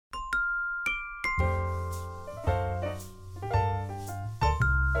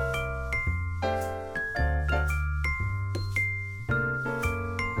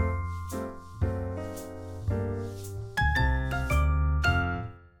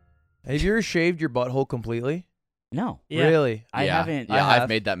Have you ever shaved your butthole completely? No. Yeah. Really? I haven't. Yeah, I have. I've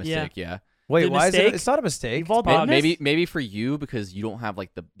made that mistake. Yeah. Wait, The why is it? mistake? It's not a mistake. You've all It's done this? Maybe for you because you don't have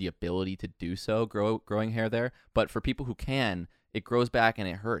like the ability to do so, growing hair there. But for people who can, it grows back and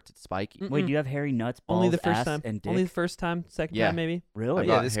it hurts. It's spiky. Wait, do you have hairy nuts, balls, Only the first ass, time. and dick? Only the first time. Second Yeah. time maybe. Really? I've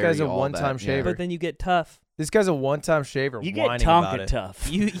Yeah, got this hairy, guy's a all one-time that, shaver. But then you get tough. This guy's a one-time shaver. You get whining about Tonka it.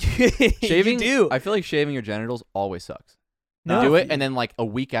 tough. You Shaving, you do. I feel like shaving your genitals always sucks. No. You do it, and then like a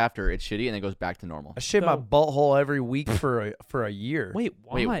week after, it's shitty, and it goes back to normal. I shave my So- butthole every week for a year. Wait,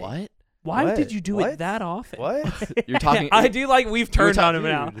 why? Wait, what? Why What? did you do What? it that often? What? You're talking. I do like we've you were turned on him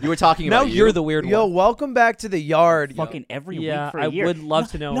now. You were talking Now about you're you. the weird Yo, one. welcome back to the yard. Fucking every Yeah, week for a I year. would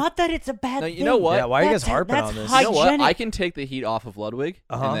love to know. Not that it's a bad No, thing. you know what? Yeah, why are you guys That's- harping that's on this? You know what? hygienic. I can take the heat off of Ludwig,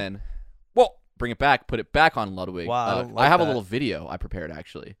 Uh-huh. and then, bring it back, put it back on Ludwig. Wow, I don't like I have that. a little video I prepared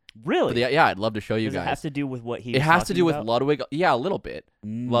actually. Really? But yeah, I'd love to show you Does it guys. have to do with what he It was has to talking do with about? Ludwig. Yeah, a little bit.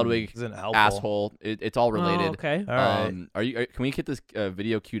 Ludwig, Isn't helpful. asshole. It's all related. Oh, okay. All right. Can we get this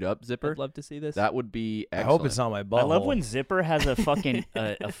video queued up, Zipper? I'd love to see this. That would be I excellent. hope it's not my butthole. I love when Zipper has a fucking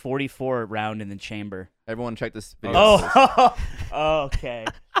a 44 round in the chamber. Everyone check this video. out first. Oh, okay.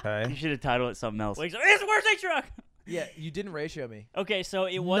 You Okay. should have titled it something else. It's the worst A truck. Yeah, you didn't ratio me. Okay, so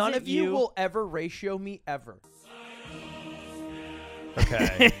it wasn't None of you will ever ratio me ever.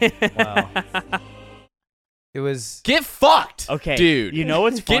 Okay. Wow. It was. Get fucked. Okay, dude. You know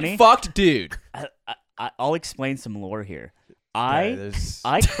what's funny? Get fucked, dude. I'll explain some lore here. Okay, I there's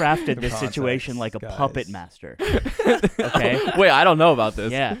crafted this context, situation like a guys. puppet master. Okay. Wait, I don't know about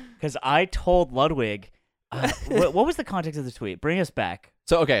this. Yeah, because I told Ludwig. What was the context of the tweet? Bring us back.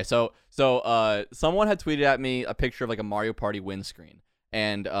 So someone had tweeted at me a picture of like a Mario Party windscreen,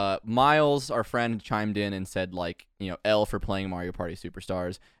 and Miles, our friend, chimed in and said like, L for playing Mario Party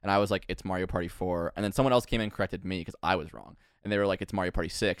Superstars, and I was like, it's Mario Party 4, and then someone else came in and corrected me because I was wrong, and they were like, it's Mario Party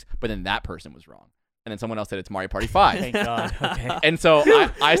 6, but then that person was wrong, and then someone else said it's Mario Party 5. Thank God. Okay. And so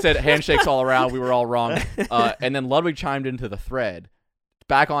I said handshakes all around. We were all wrong. And then Ludwig chimed into the thread.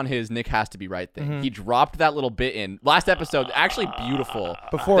 Back on his Nick has to be right thing. Mhm. He dropped that little bit in last episode. Actually, beautiful.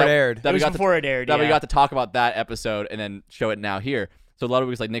 before it aired. That It we was got before it aired. that we yeah. got to talk about that episode and then show it now here. So Ludwig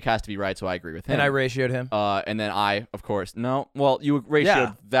was like, Nick has to be right, so I agree with him. And I ratioed him. and then I, of course, no. Well, you ratioed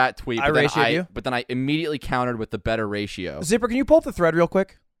Yeah. that tweet. I but then ratioed you. But then I immediately countered with the better ratio. Zipper, can you pull up the thread real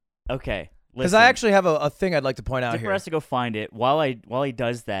quick? Okay. Because Listen. I actually have a thing I'd like to point out Zipper here. has to go find it. While he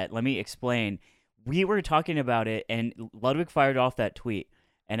does that, let me explain. We were talking about it, and Ludwig fired off that tweet,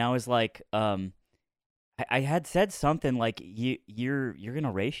 and I was like, I had said something like, you're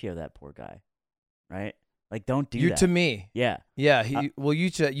gonna ratio that poor guy, right? Like, don't do You that. to me. Yeah. Yeah. You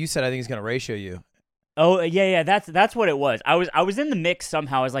said I think he's gonna ratio you. Oh yeah. That's what it was. I was in the mix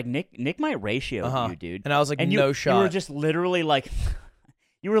somehow. I was like, Nick might ratio Uh-huh. you, dude. And I was like, And no shot. You were just literally like,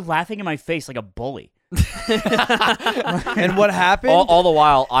 you were laughing in my face like a bully. And what happened? All the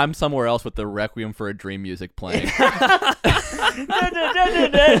while, I'm somewhere else with the Requiem for a Dream music playing.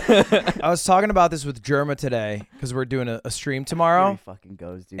 I was talking about this with Germa today because we're doing a stream Here tomorrow. he fucking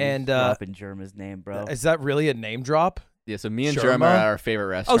goes, dude. And, He's dropping Germa's name, bro. Is that really a name drop? Yeah, so me and Sherma? Germa are at our favorite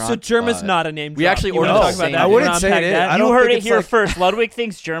Oh, restaurant. so Germa's but- not a name. We drop. actually You wanna ordered talk the about same that? I You wouldn't wanna say unpack it is. that? I You don't heard think it it's here like- first. Ludwig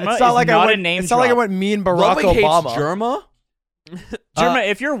thinks Germa It's not is like not I a went. name It's not like I drop. went me and Barack Ludwig hates Obama. Germa? Germa,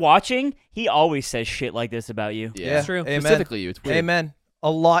 if you're watching, he always says shit like this about you. Yeah, It's true. Amen. Specifically you. It's weird. Amen. A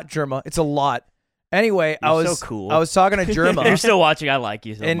lot, Germa. It's a lot. Anyway, I You're was so cool. I was talking to If you're Germa. still watching, I like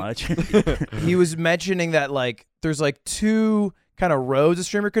you so And- much. He was mentioning that like there's like two kind of roads a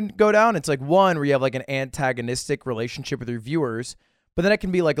streamer can go down. It's like one where you have like an antagonistic relationship with your viewers, but then it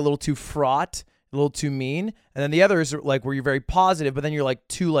can be like a little too fraught, a little too mean. And then the other is like where you're very positive, but then you're like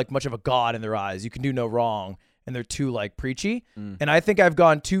too like much of a god in their eyes. You can do no wrong, and they're too like preachy. And I think I've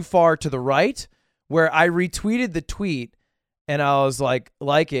gone too far to the right, where I retweeted the tweet, and I was like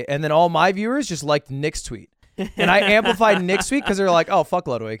it, and then all my viewers just liked Nick's tweet, and I amplified Nick's tweet because they're like, oh fuck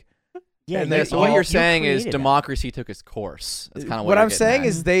Ludwig. yeah, And you- then- So what you you're saying is created that. democracy took its course. That's kind of What you're I'm getting saying at.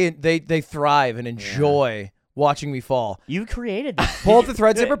 is they thrive and enjoy watching me fall. You created that. Pull up the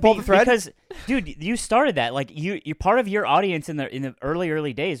thread, Zipper. Pull up the thread. Because, dude, you started that. Like, you part of your audience in the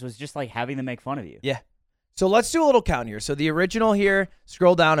early days was just like having them make fun of you. Yeah. So let's do a little count here. So the original here,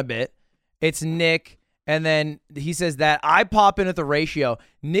 scroll down a bit. It's Nick, and then he says that I pop in at the ratio.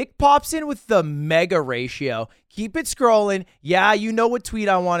 Nick pops in with the mega ratio. Keep it scrolling. Yeah, you know what tweet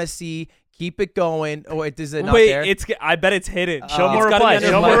I want to see. Keep it going. Oh wait, is it not Wait, there? I bet it's hidden. Show more It's gotta replies. be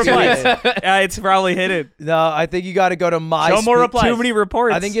Show under more replies. replies. Yeah, it's probably hidden. No, I think you got to go to my. Show more replies. Too many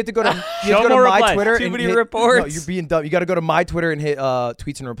reports. I think you have to go to, Show go to more my replies. Twitter. Too and many hit, reports. No, you're being dumb. You got to go to my Twitter and hit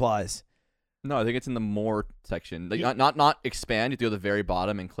tweets and replies. No, I think it's in the more section. Like not expand. You do the very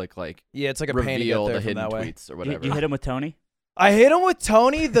bottom and click like Yeah, it's like a pain to get reveal there the from hidden that way. tweets or whatever. You hit him with Tony? I hit him with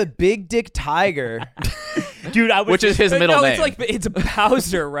Tony, the big dick tiger. Dude, I was Which is his middle no, name. it's like it's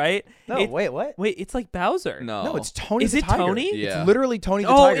Bowser, right? No, wait, what? Wait, it's like Bowser. No, No, it's Tony. Is the it tiger. Tony? Yeah. It's literally Tony the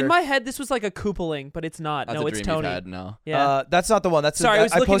Oh, tiger. in my head, this was like a Koopaling, but it's not. That's no, a it's dream Tony. you've had, no. Yeah. That's not the one. That's Sorry, I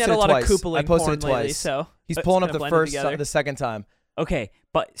was looking posted at a it lot twice. of Koopaling I posted porn it twice. lately, so He's it's pulling up kinda the blended first, together. the second time. Okay,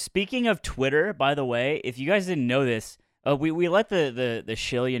 but speaking of Twitter, by the way, if you guys didn't know this, we let the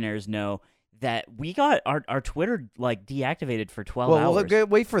shillionaires know that we got our Twitter like deactivated for 12 Well, hours.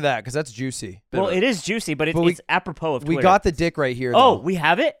 wait for that because that's juicy. Well, it is juicy, but it's, But we- it's apropos of We Twitter. got the dick right here. Oh, though. we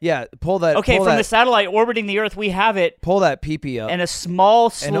have it? Yeah, pull that. Okay, pull from that, the satellite orbiting the Earth, we have it. pull that pee up. And a small,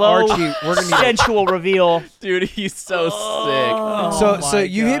 And slow, Archie, we're gonna need sensual reveal. Dude, he's so sick. so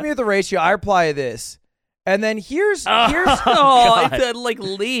you hit me with the ratio. I reply this, and then here's Oh, God. it like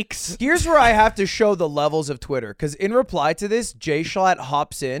leaks. here's where I have to show the levels of Twitter. Because in reply to this, Jay Schlatt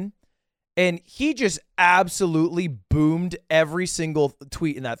hops in, and he just absolutely boomed every single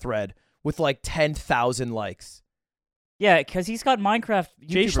tweet in that thread with like 10,000 likes. Yeah, because he's got Minecraft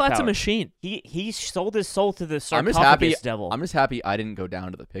Jay YouTuber Schlatt's a power. machine. He sold his soul to the I'm just happy. sarcophagus devil. I'm just happy I didn't go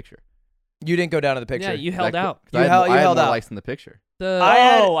down to the picture. You didn't go down to the picture. Yeah, you held out. You held I had out. more likes in the picture. I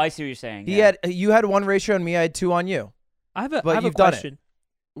had- I see what you're saying. He yeah. you had one ratio and me. I had two on you. I have But a you've done it. question.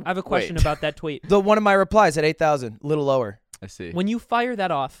 I have a question Wait. about that tweet. The one of my replies at 8,000, a little lower. I see. When you fire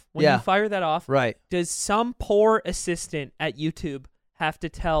that off, Right. does some poor assistant at YouTube have to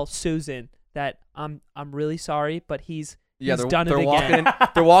tell Susan that I'm really sorry, but he's Yeah, he's they're, done they're it walking again? in.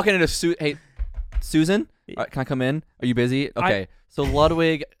 They're walking into Hey, Susan, can I come in? Are you busy? Okay. So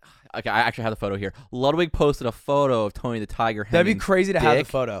Ludwig. Okay, I actually have the photo here. Ludwig posted a photo of Tony the Tiger. That'd be hanging crazy to have the dick.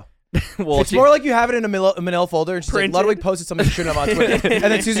 photo. Well, It's more like you have it in a manila folder, and she's like, Printed. Ludwig posted something you shouldn't have on Twitter. And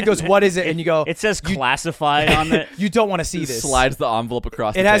then Susan goes, what is it? And you go, It says classified on it. you don't want to see this. slides the envelope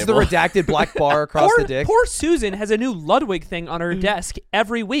across. It the has the table. redacted black bar across Poor, the dick. poor Susan has a new Ludwig thing on her desk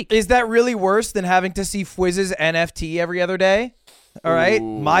every week. Is that really worse than having to see Fwizz's NFT every other day? All right,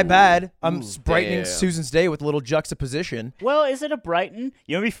 my Ooh. bad. I'm Ooh, brightening damn. Susan's day with a little juxtaposition. Well, is it a Brighton?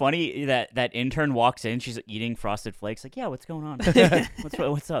 You know, it'd be funny that intern walks in, she's eating Frosted Flakes. Like, yeah, what's going on?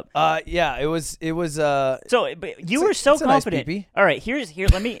 what's up? Yeah, it was. So, but you It's a- were so it's a nice confident. pee-pee. All right, here.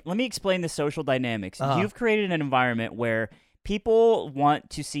 Let me explain the social dynamics. Uh-huh. You've created an environment where people want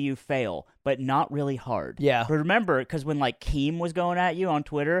to see you fail, but not really hard. Yeah. But remember, because when like Keem was going at you on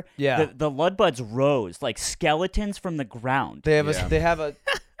Twitter, Yeah. the Ludbuds rose like skeletons from the ground. They have Yeah.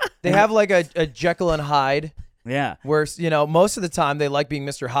 they have like a Jekyll and Hyde, Yeah. where most of the time they like being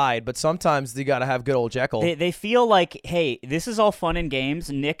Mr. Hyde, but sometimes you got to have good old Jekyll. They feel like, hey, this is all fun and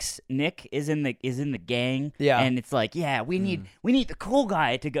games. Nick is in the gang. Yeah. And it's like, yeah, we need the cool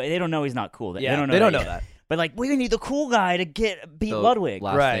guy to go. They don't know he's not cool. Yeah, they don't know. they don't that know yet. that. But like, we need the cool guy to beat The Ludwig.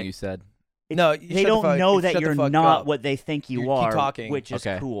 Last Right. thing you said. No, you They shut the don't fuck- know you that shut the you're fuck not up. what they think you You keep are, talking. which is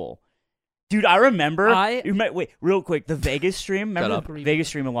Okay. cool. Dude, I remember. I- Wait, real quick. The Vegas stream. Remember up. the Vegas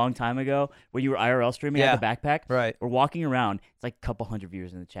stream a long time ago when you were IRL streaming at the backpack? Right. We're walking around. It's like a couple hundred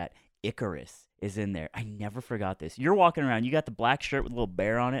viewers in the chat. Icarus is in there. I never forgot this. You're walking around. You got the black shirt with a little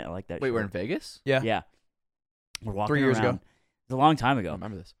bear on it. I like that. Wait, shirt. we're in Vegas? Yeah. Yeah. We're walking 3 years around. ago. It's a long time I ago.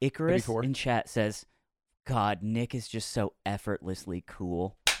 remember this. Icarus 4. in chat says, God, Nick is just so effortlessly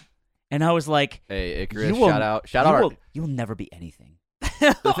cool. And I was like, Hey, Icarus, You will- shout out. you'll never be anything.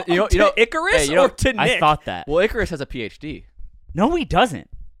 You know, To Icarus hey, you know- or to Nick? I thought that. well, Icarus has a PhD. No, he doesn't.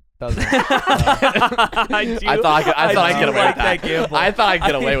 Doesn't. I thought I could get away like with that. that gamble. I thought I'd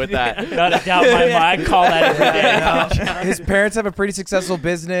get away with that. Not a doubt in my mind. I call that every day. His parents have a pretty successful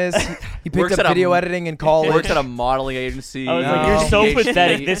business. He picked Works up at a- video editing in college. Works at a modeling agency. I was No. like, you're so PhD.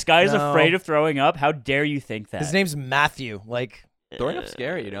 pathetic. This guy's No. afraid of throwing up. How dare you think that? His name's Matthew. Like, Throwing up's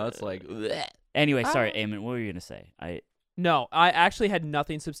scary, you know? It's like, bleh. Anyway, sorry, Eamon. What were you gonna say? No, I actually had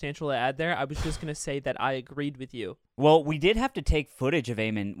nothing substantial to add there. I was just going to say that I agreed with you. Well, we did have to take footage of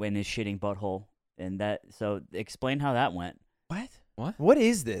Eamon when his shitting butthole, and that. So explain how that went. what? What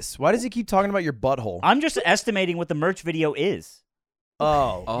is this? Why does he keep talking about your butthole? I'm just estimating what the merch video is.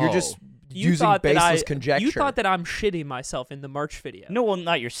 Oh, you're just You using thought that baseless conjecture. You thought that I'm shitting myself in the merch video. No, well,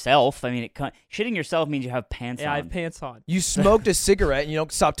 not yourself. I mean, shitting yourself means you have pants Yeah, on. I have pants on. you smoked a cigarette and you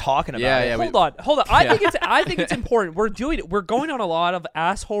don't stop talking about Yeah, it. yeah. Hold on. I Yeah. think it's important. We're going on a lot of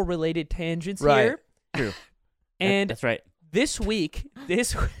asshole related tangents Right. here. True. And That's right. this week,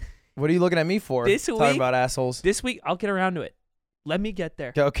 What are you looking at me for? This Talking week- about assholes. I'll get around to it. Let me get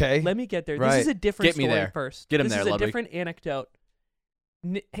there. Okay. Let me get there. Right. This is a different Get me story there. first. Get him this there, is a Ludwig. different anecdote.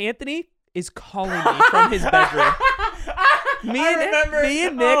 Anthony is calling me from his bedroom. me I and remember. me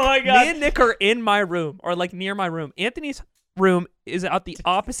and Nick, Oh my God. me and Nick are in my room or like near my room. Anthony's room is at the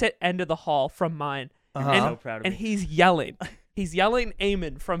opposite end of the hall from mine, Uh-huh. and, So proud of and me. he's yelling. He's yelling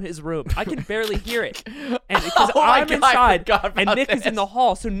 "Amen" from his room. I can barely hear it, and because Oh my I'm God, I inside forgot and about Nick is in this. the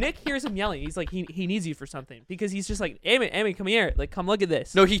hall, so Nick hears him yelling. He's like, he needs you for something because he's just like, "Amen, come here, like come look at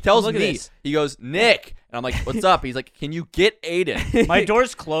this." No, he tells Look at me. this. He goes, Nick, and I'm like, what's up? He's like, can you get Aiden? My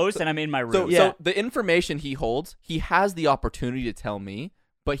door's closed and I'm in my room. So, Yeah. so the information he holds, he has the opportunity to tell me,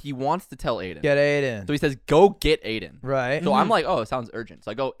 but he wants to tell Aiden. Get Aiden. So he says, go get Aiden. Right. So I'm like, oh, it sounds urgent.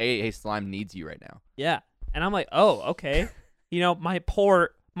 So I go, hey, Slime needs you right now. Yeah, and I'm like, oh, okay. You know, my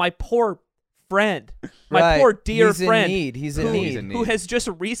poor friend, my Right. poor dear He's friend, in need. He's in who, need. He's in need. who has just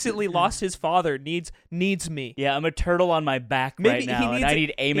recently lost his father, needs me. yeah, I'm a turtle on my back right now, and I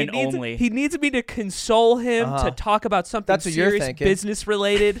need Eamon only. He needs me to console him, Uh-huh. to talk about something That's what you're serious, thinking. business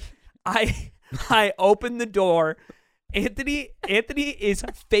related. I open the door. Anthony is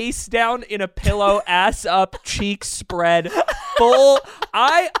face down in a pillow, ass up, cheeks spread, full.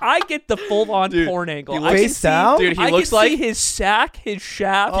 I get the full on Dude, porn angle. he I looks- can Face see- down? Dude, he I looks can like see his sack, his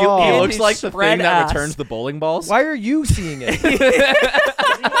shaft. Oh. he and looks his like the spread thing that ass. returns the bowling balls. Why are you seeing it? He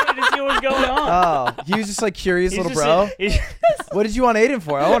wanted to see what was going on. Oh, he was just like curious He's little just bro. a- What did you want Aiden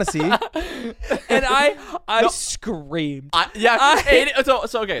for? I want to see. And I screamed. Aiden,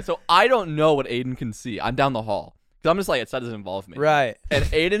 so okay. So I don't know what Aiden can see. I'm down the hall. Cause I'm just like, that doesn't involve me. Right. And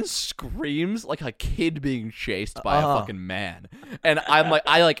Aiden screams like a kid being chased by Uh-huh. a fucking man. And I'm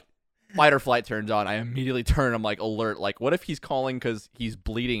like, fight or flight turns on. I immediately turn. I'm like alert. Like, what if he's calling because he's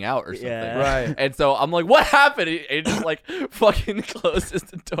bleeding out or something? Yeah. Right. And so I'm like, what happened? He just like fucking closes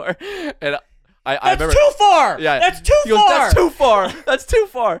the door. And I That's remember. too far. Yeah. That's too He goes, far. that's too far. That's too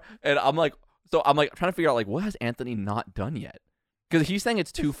far. And I'm like trying to figure out like, what has Anthony not done yet? Because he's saying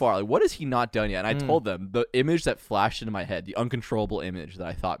it's too far. Like, what has he not done yet? And I told them the image that flashed into my head, the uncontrollable image that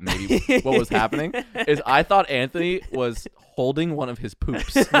I thought maybe what was happening, is I thought Anthony was holding one of his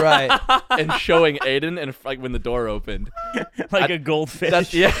poops Right. and showing Aiden, and like when the door opened, like a goldfish.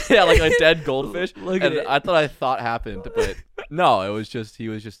 that's yeah, like a dead goldfish. Look at and it. I thought happened, but no, it was just he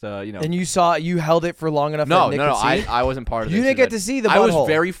was just you know. And you held it for long enough No, that Nick no, could see? I wasn't part of You this. didn't get to see the I was butthole.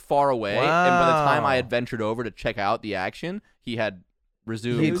 very far away, and by the time I Wow. had ventured over to check out the action, he had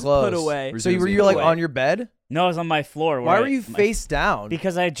resumed. He was closed. put away. So Resumes were being you like put on away. your bed? No, I was on my floor. Why where were you face down?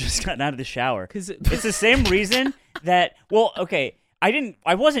 Because I had just gotten out of the shower. Because It's the same reason that. Well, okay.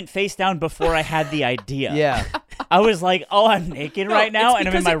 I wasn't face down before I had the idea. Yeah. I was like, oh, I'm naked right now, and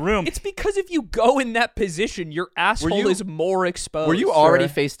I'm in my room. It's because if you go in that position, your asshole you- is more exposed. Were you already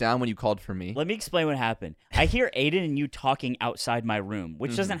Sure. face down when you called for me? Let me explain what happened. I hear Aiden and you talking outside my room,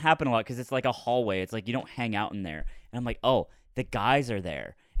 which doesn't happen a lot because it's like a hallway. It's like you don't hang out in there. And I'm like, oh, the guys are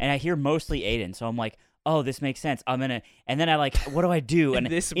there. And I hear mostly Aiden. So I'm like, oh, this makes sense. I'm going to. And then I like, what do I do? And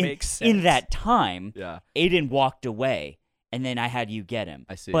this makes In sense. that time, Yeah. Aiden walked away. And then I had you get him.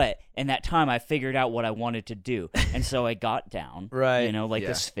 I see. But in that time, I figured out what I wanted to do. And so I got down. Right. You know, like Yeah.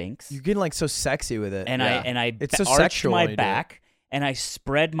 the Sphinx. You're getting like so sexy with it. And Yeah. I It's so arched sexual when my you do it. back. And I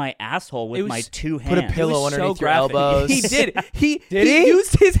spread my asshole with It was- my two Put a hands. pillow It was so underneath your graphic. elbows. He did. He Did he?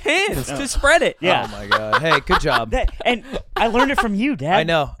 used his hands to spread it. Yeah. Oh my god. Hey, good job. And I learned it from you, Dad. I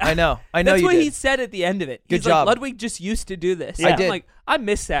know. That's you what did. he said at the end of it. Good He's job. like, Ludwig just used to do this. Yeah. I I'm did. like, I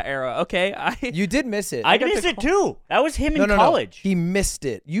miss that era, okay? You did miss it. I got missed the it too. That was him no, in no, college. No. He missed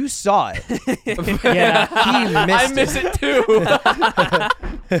it. You saw it. Yeah. He missed I miss it too.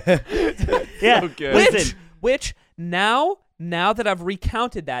 Yeah. So good. Listen, Which now that I've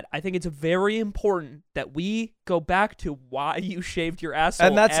recounted that, I think it's very important that we go back to why you shaved your asshole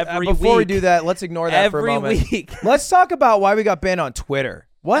And that's every before we week. do that, let's ignore that for a Every moment. week. Let's talk about why we got banned on Twitter.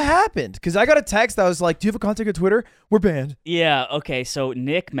 What happened? Because I got a text that was like, "Do you have a contact on Twitter? We're banned." yeah, okay, so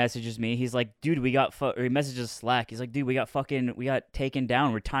Nick messages me. He's like, dude, or he messages Slack. He's like, dude, we got taken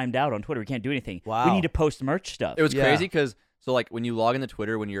down. We're timed out on Twitter. We can't do anything. Wow. We need to post merch stuff. It was Yeah. crazy because so like when you log into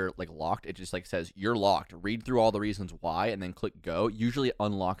Twitter when you're like locked, it just like says you're locked. Read through all the reasons why and then click go. Usually it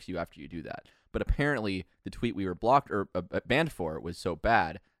unlocks you after you do that. But apparently the tweet we were blocked or banned for was so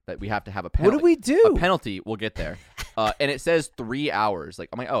bad that we have to have a What penalty. did we do? A penalty. We'll get there. And it says 3 hours. Like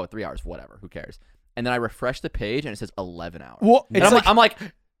I'm like, oh, 3 hours, whatever. Who cares? And then I refresh the page and it says 11 hours. Well, And it's I'm like,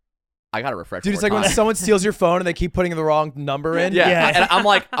 like, I gotta refresh. dude, more it's like when time. someone steals your phone and they keep putting the wrong number in. Yeah. Yeah. And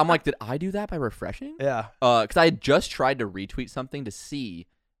I'm like, did I do that by refreshing? Yeah. Because I had just tried to retweet something to see,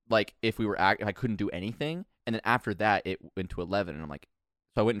 like, if we were if I couldn't do anything, and then after that it went to 11, and I'm like,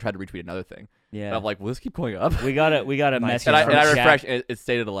 so I went and tried to retweet another thing, and yeah. I'm like, will this keep going up? we got a message and I from Jack. refreshed, and it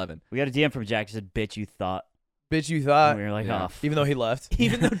stayed at 11. We got a DM from Jack. He said, bitch, you thought. Bitch, you And thought. we were like, Yeah. oh, Even though he left.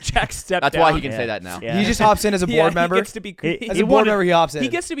 Even though Jack stepped That's down. why he can Yeah. say that now. Yeah. He just hops in as a Yeah, board member. He gets to be. He- As he a board wanted- member, he hops in. He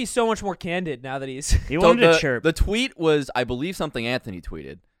gets to be so much more candid now that he's. he So wanted the, to chirp. the tweet was, I believe, something Anthony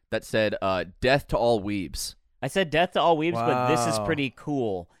tweeted that said, "Death to all weebs." I said death to all weebs, but this is Wow. pretty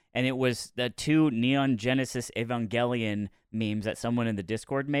cool. And it was the 2 Neon Genesis Evangelion memes that someone in the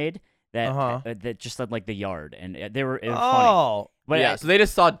Discord made that that just said like the yard, and it was funny. Oh. But yeah, so they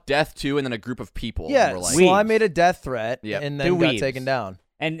just saw death too, and then a group of people. Yeah, and were like, Slime Weebs. made a death threat Yep. and The then got weebs. taken down.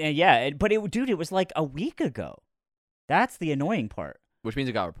 and but it was like a week ago. That's the annoying part. which means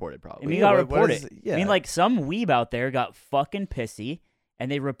it got reported probably. I mean, Yeah, got what reported. is- yeah. I mean, like some weeb out there got fucking pissy,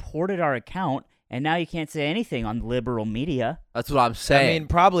 and they reported our account, and now you can't say anything on liberal media. That's what I'm saying. I mean,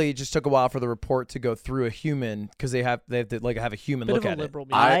 probably it just took a while for the report to go through a human because they have to like have a human Bit look of a at it. liberal.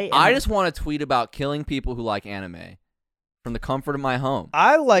 I I am- just want to tweet about killing people who like anime from the comfort of my home.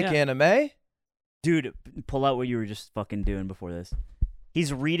 I like Yeah. anime. Dude, pull out what you were just fucking doing before this.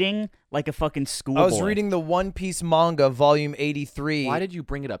 He's reading like a fucking schoolboy. I was reading the One Piece manga, volume 83. Why did you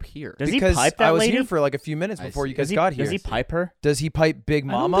bring it up here? Does he because pipe that I was lady? here for like a few minutes I before see. you guys does he, got here. Does he pipe her? Does he pipe Big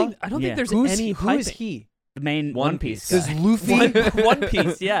Mama? I don't Yeah. think there's Who's any. who is piping. he? The main One One Piece. Piece. guy. Does Luffy? One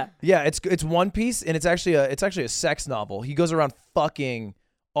Piece, yeah. Yeah, it's One Piece, and it's actually a sex novel. He goes around fucking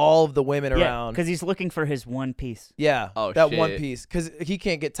all of the women Yeah, around. because he's looking for his One Piece. Yeah, Oh, that One shit. Piece, because he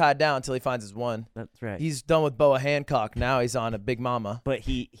can't get tied down until he finds his one. That's right. He's done with Boa Hancock. Now he's on a Big Mama. But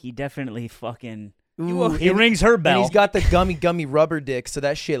he definitely fucking Ooh, he and- rings her and bell. he's got the gummy rubber dick, so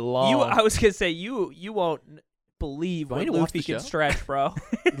that shit long. I was gonna say you won't believe Do I what need to watch Luffy the can show? stretch, bro.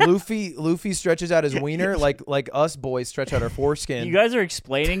 Luffy stretches out his wiener like us boys stretch out our foreskin. You guys are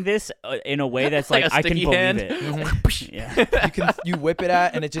explaining this in a way that's Like like, a I can sticky believe hand. it. Yeah. you whip it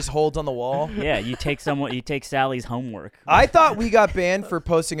at and it just holds on the wall. Yeah, you take Sally's homework. I thought we got banned for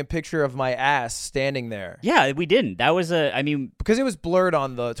posting a picture of my ass standing there Yeah, we didn't. That was because it was blurred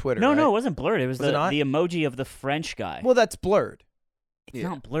on the Twitter. no, right? no, it wasn't blurred. It was, Was it not? the emoji of the French guy. Well, that's blurred. It's Yeah.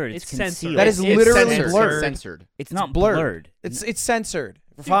 not blurred. It's It's censored. concealed. That is It's literally censored. blurred. It's censored. It's not blurred. blurred. It's censored.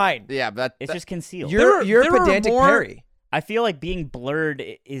 Fine. Yeah, but It's just concealed. You're there are pedantic more- Perry. I feel like being blurred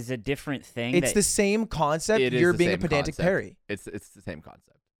is a different thing. It's that, the same concept. It is You're the being a same pedantic concept. Perry. it's the same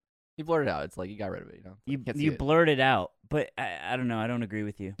concept. You blurred it out. It's like you got rid of it. you Can't see you it. blurred it out. But I don't know. I don't agree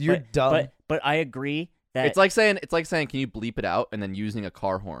with you. You're but, dumb. But I agree that It's like saying can you bleep it out and then using a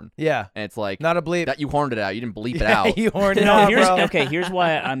car horn Yeah. and it's like Not a bleep. that you horned it out. You didn't bleep it Yeah, out. you horned it no, out, here's bro. okay. Here's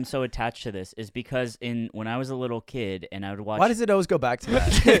why I'm so attached to this is because when I was a little kid and I would watch Why does it always go back to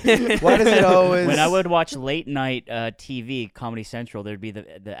that? Why does it always? when I would watch late night TV, Comedy Central, there'd be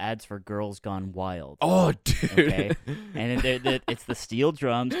the ads for Girls Gone Wild. Oh, dude. Okay, and it's the steel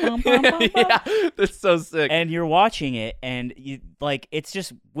drums, bum, bum, bum, bum. Yeah, that's so sick. And you're watching it, and you like it's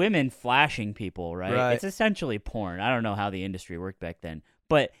just women flashing people, right? Right. It's essentially porn. I don't know how the industry worked back then,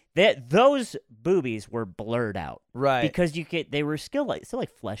 but those boobies were blurred out right. because they were still like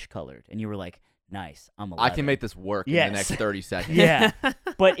flesh colored, and you were like, nice, I'm 11. I can make this work in Yes. the next 30 seconds. Yeah,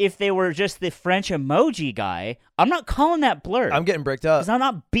 but if they were just the French emoji guy, I'm not calling that blurred. I'm getting bricked up. Because I'm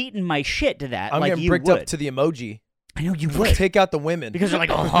not beating my shit to that. I'm like getting you bricked would. up to the emoji. I know you would. Take out the women. Because they're like,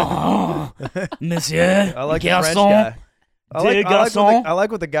 oh, monsieur, I like the French garçon. guy. Garçon. I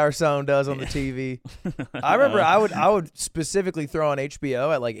like what the garçon does on the TV. I remember I would specifically throw on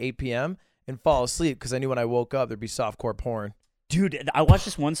HBO at like 8 p.m. and fall asleep because I knew when I woke up there'd be softcore porn. Dude, I watched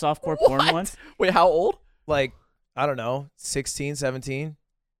this one softcore porn What? once. Wait, how old? Like, I don't know, 16, 17,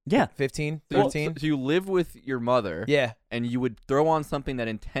 Yeah. 15, So 13. you live with your mother Yeah, and you would throw on something that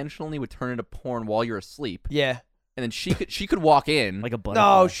intentionally would turn into porn while you're asleep. yeah. And then she could walk in. Like a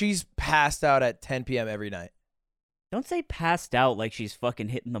butterfly. No, she's passed out at 10 p.m. every night. Don't say passed out like she's fucking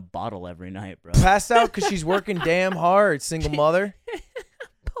hitting the bottle every night, bro. Passed out because she's working damn hard, single mother.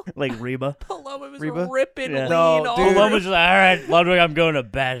 Like Reba. Paloma was Reba? ripping Yeah. lean No, all dude. over. Paloma's just like, all right, Ludwig, I'm going to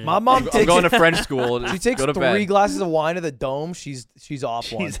bed. My mom I'm takes going to French school. She takes Go to 3 bed. glasses of wine to the dome. She's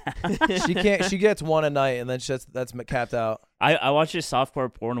off one. She's- She can't. She gets one a night, and then that's capped out. I watched this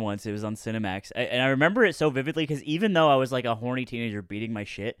softcore porn once. It was on Cinemax, and I remember it so vividly because even though I was like a horny teenager beating my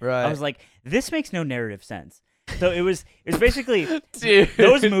shit, Right. I was like, this makes no narrative sense. So it was basically Dude,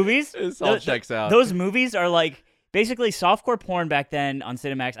 those movies. This all tho- checks out. Those movies are like basically softcore porn back then on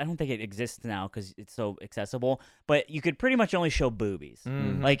Cinemax. I don't think it exists now because it's so accessible. But you could pretty much only show boobies.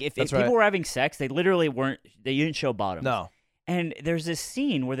 Mhm. Like if That's people right. were having sex, they literally weren't. They didn't show bottoms. No. And there's this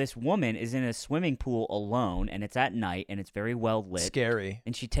scene where this woman is in a swimming pool alone, and it's at night, and it's very well lit. Scary.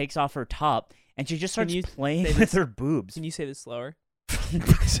 And she takes off her top, and she just starts you playing say with this- her boobs. Can you say this slower?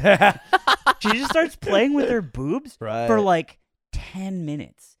 She just starts playing with her boobs Right. for like 10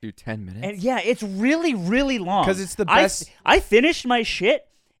 minutes. Do 10 minutes? And yeah, it's really, really long. 'Cause it's the best- I finished my shit,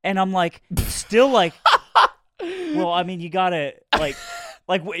 and I'm like, still like, well, I mean, you gotta like,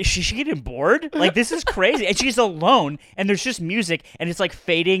 is she getting bored? Like, this is crazy. And she's alone, and there's just music, and it's like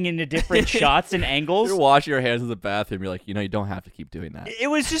fading into different shots and angles. You're washing your hands in the bathroom. You're like, you don't have to keep doing that. It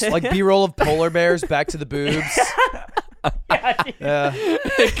was just Like B-roll of polar bears back to the boobs. yeah, dude. Yeah.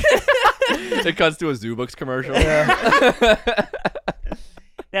 It cuts to a ZooBooks commercial. Yeah.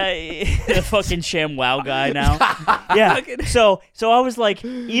 The fucking ShamWow guy now. Yeah. So I was like,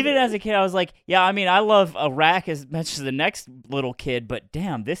 even as a kid, I was like, yeah, I mean, I love Iraq as much as the next little kid, but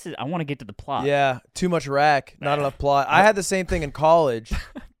damn, I want to get to the plot. Yeah, too much rack, not enough plot. I had the same thing in college.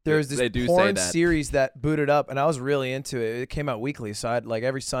 There was They this do say porn that. series that booted up, and I was really into it. It came out weekly, so I'd like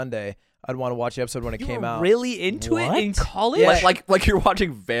every Sunday I'd want to watch the episode when it You came were out. really into it in What? college? Yeah. Like you're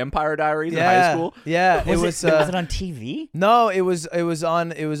watching Vampire Diaries in yeah, high school. Yeah, Was was. it on TV? No, it was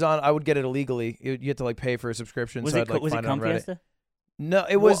on. I would get it illegally. You had to like pay for a subscription. Was so it I'd like was it find it on Reddit. Comfiesta? No,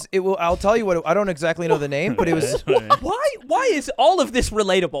 it was. It will. I'll tell you what. I don't exactly know the name, but it was. Why is all of this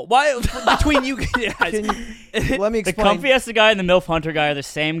relatable? Why between you guys? Let me The explain. Comfiesta guy and the MILF Hunter guy are the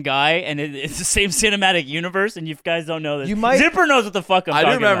same guy, and it's the same cinematic universe, and you guys don't know this. You might- Zipper knows what the fuck I'm I do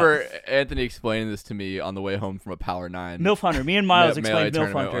talking remember Anthony explaining this to me on the way home from a Power 9. about. MILF Hunter. Me and Miles Melee explained MILF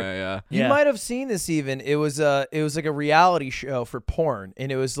tournament. Hunter. Yeah. You Yeah. might have seen this even. It was like a reality show for porn,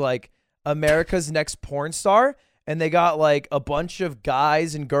 and it was like America's Next Porn Star, and they got like a bunch of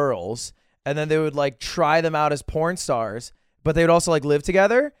guys and girls, and then they would like try them out as porn stars, but they would also like live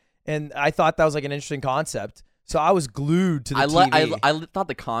together. And I thought that was like an interesting concept, so I was glued to the TV. I thought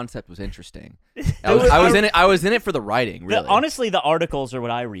the concept was interesting. I was in it for the writing, really. Honestly, the articles are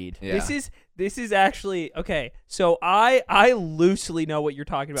what I read. Yeah. This is actually okay. So I loosely know what you're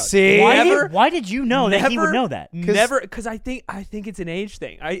talking about. See? Why did you know that he would know that? Never, because I think it's an age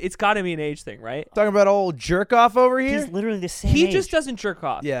thing. It's got to be an age thing, right? Talking about old jerk off over here. He's literally the same He age. just doesn't jerk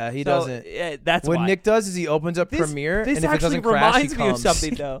off. Yeah, he So, doesn't. That's What why. Nick does is he opens up Premiere, This and if it actually doesn't crash, he reminds me of comes.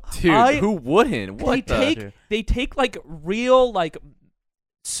 something though. Dude, who wouldn't? What They take like real like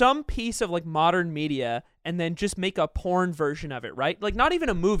some piece of like modern media and then just make a porn version of it, right? Like not even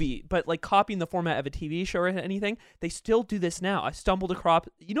a movie, but like copying the format of a TV show or anything. They still do this now. I stumbled across,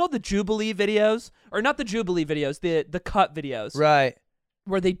 the Jubilee videos, or not the Jubilee videos, the cut videos, Right.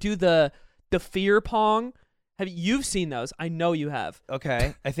 where they do the fear pong. You've seen those? I know you have.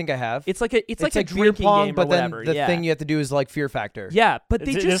 Okay. I think I have. It's like a It's like a beer drinking pong, game but or whatever. then the yeah. thing you have to do is like Fear Factor. Yeah, but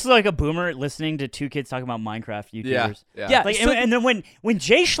they This just is like a boomer listening to two kids talking about Minecraft YouTubers. yeah. Like, so and then when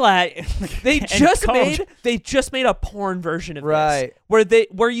Jay Schlatt they and just made a porn version of Right. this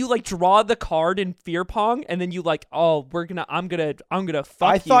where you like draw the card in fear pong and then you like, oh, I'm gonna fuck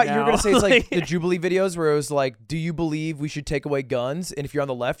I you thought you were now. gonna say it's like the Jubilee videos where it was like, do you believe we should take away guns? And if you're on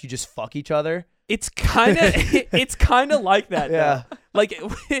the left, you just fuck each other. it's kind of like that. Yeah. though. Like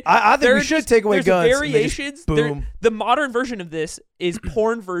I think there we are should just- take away there's guns. and they just variations. boom. The modern version of this is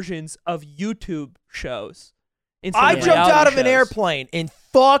porn versions of YouTube shows. instead I of jumped out of reality an shows. airplane and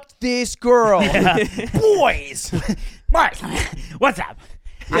fucked this girl. Boys. What? What's up?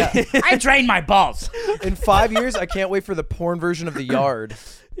 Yeah. I drained my balls. In 5 years, I can't wait for the porn version of The Yard.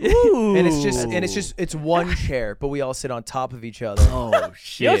 Ooh. And it's one chair, but we all sit on top of each other. Oh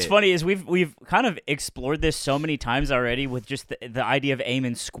shit. You know what's funny is we've kind of explored this so many times already with just the idea of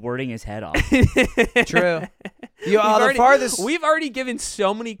Eamon squirting his head off. True. The farthest. We've already given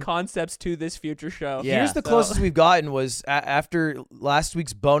so many concepts to this future show. Yeah. Here's the closest we've gotten was after last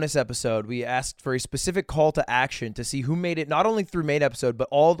week's bonus episode, we asked for a specific call to action to see who made it not only through main episode, but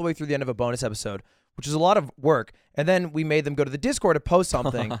all the way through the end of a bonus episode, which is a lot of work. And then we made them go to the Discord to post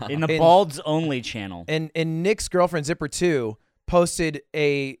something. In the Balds Only channel. And Nick's girlfriend, Zipper2, posted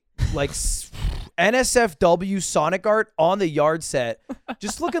a like NSFW Sonic art on the yard set,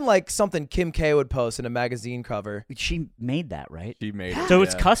 just looking like something Kim K would post in a magazine cover. She made that, right? She made it. So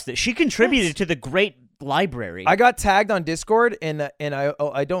it's yeah. custom. She contributed to the great library. I got tagged on Discord, and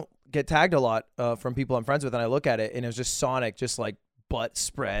I don't get tagged a lot from people I'm friends with, and I look at it, and it was just Sonic, just like butt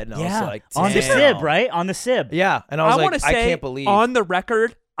spread, and I was like, on the damn. Sib, right? On the Sib. Yeah, and I was want like, to I say can't believe. on the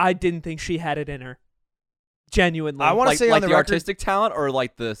record, I didn't think she had it in her. Genuinely, I want to Like, say like on the the record, artistic talent or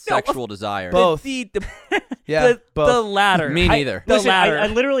like the sexual desire? Both. The yeah, both. the latter. Me neither. The Listen, latter. I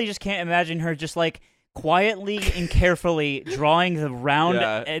literally just can't imagine her just like quietly and carefully drawing the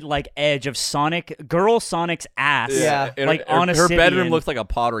round like edge of Sonic's ass. Yeah. And like her, on a her bedroom Sibian. looks like a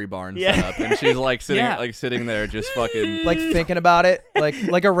Pottery Barn Yeah. setup, and she's like sitting Yeah. sitting there just fucking. Like thinking about it,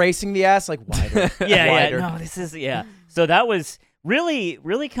 like erasing the ass, like wider. Yeah, wider. no, this is So that was really,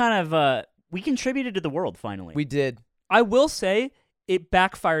 really kind of we contributed to the world finally. We did. I will say it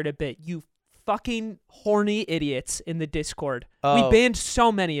backfired a bit. You fucking horny idiots in the Discord. Oh. We banned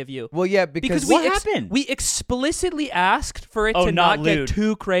so many of you. Well, yeah, because we What happened? We explicitly asked for it Oh, to not not get lewd.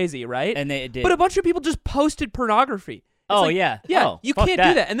 too crazy, right? And they did. But a bunch of people just posted pornography. It's Oh, like, yeah. yeah. Oh, You fuck can't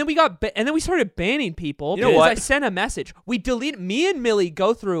do that. And then we started banning people You know because what? I sent a message. Me and Millie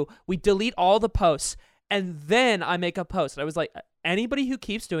go through. We delete all the posts, and then I make a post. I was like, anybody who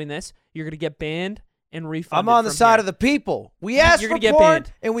keeps doing this, you're gonna get banned and refunded. I'm on the from side here. of the people. We asked You're for gonna get porn,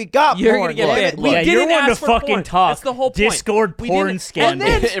 banned. and we got You're porn. gonna get Damn banned. it, We Yeah, look. you're didn't one to ask for fucking porn. talk. That's the whole point. Discord We porn didn't- scandal. And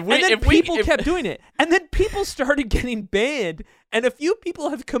then, If we- and then if we- people if- kept doing it, and then people started getting banned, and a few people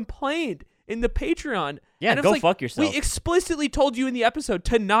have complained in the Patreon. Yeah, and it's go like, fuck yourself. We explicitly told you in the episode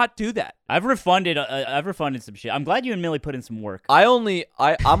to not do that. I've refunded some shit. I'm glad you and Millie put in some work. I'm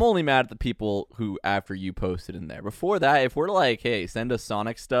only mad at the people who after you posted in there. Before that, if we're like, hey, send us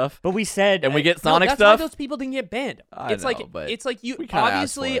Sonic stuff, But we said and we get No, Sonic that's stuff, why those people didn't get banned. I It's know, like but it's like you we kinda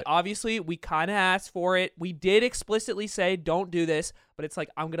asked for it. obviously we kind of asked for it. We did explicitly say don't do this, but it's like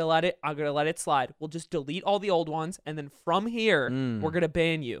I'm gonna let it slide. We'll just delete all the old ones, and then from here we're gonna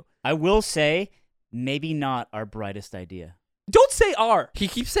ban you. I will say, maybe not our brightest idea. Don't say R. he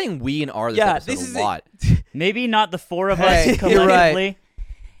keeps saying we and R this Yeah, episode this is a lot. Maybe not the four of Hey, us collectively. you're right.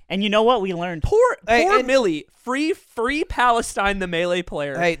 And you know what we learned? Poor Hey, and- Millie, free Palestine, the melee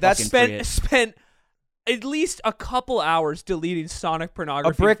player. Hey, that's Fucking free it. spent at least a couple hours deleting Sonic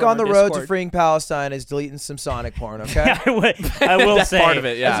pornography. a brick from on our the road to Discord. freeing Palestine is deleting some Sonic porn. Okay. I will That's say part of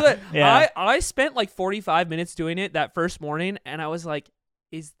it. Yeah. That's what, Yeah. I spent like 45 minutes doing it that first morning, and I was like,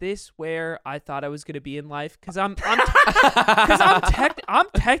 "Is this where I thought I was going to be in life?" Because I'm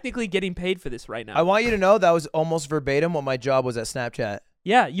technically getting paid for this right now. I want you to know that was almost verbatim what my job was at Snapchat.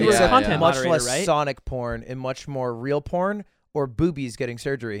 yeah, you were a Yeah, content yeah. Much moderator, less right? Sonic porn and much more real porn or boobies getting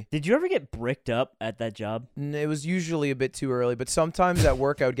surgery. Did you ever get bricked up at that job? It was usually a bit too early, but sometimes at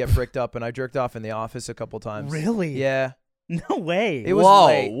work I would get bricked up, and I jerked off in the office a couple times. Really? Yeah. No way. It was Whoa!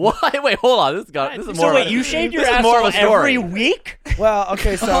 late. What? Wait, hold on. This is more. So of wait, a- you shaved your this is more of asshole a story. every week? Well,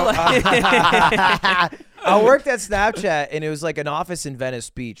 okay, so I worked at Snapchat, and it was like an office in Venice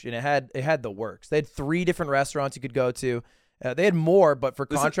Beach, and it had the works. They had 3 different restaurants you could go to. They had more, but for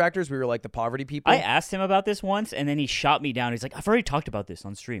contractors, we were like the poverty people. I asked him about this once, and then he shot me down. He's like, I've already talked about this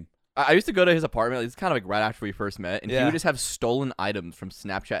on stream. I used to go to his apartment. It's kind of like right after we first met, and he Yeah. would just have stolen items from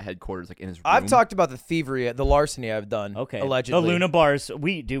Snapchat headquarters, like in his room. I've talked about the thievery, the larceny I've done. Okay. Allegedly. The Luna bars,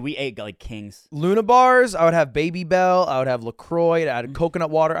 we ate like kings. Luna bars. I would have Baby Bell. I would have LaCroix. I had coconut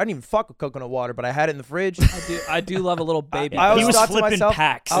water. I didn't even fuck with coconut water, but I had it in the fridge. I do love a little baby. I always He was thought to flipping myself,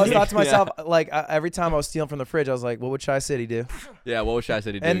 packs. I always thought to Yeah. myself, like every time I was stealing from the fridge, I was like, "What would Shy City do?" Yeah, what was I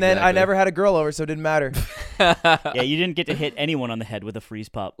said? And then I never had a girl over, so it didn't matter. Yeah, you didn't get to hit anyone on the head with a freeze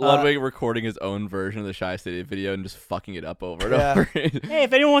pop. Ludwig recording his own version of the Shy City video and just fucking it up over and Yeah. over. Hey,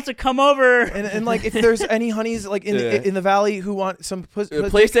 if anyone wants to come over. And like, if there's any honeys like in the valley who want some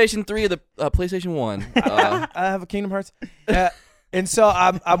PlayStation 3 or the PlayStation 1. I have a Kingdom Hearts. And so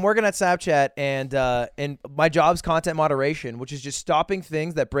I'm working at Snapchat, and my job's content moderation, which is just stopping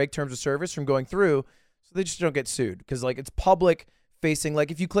things that break terms of service from going through, so they just don't get sued, because like it's public facing. Like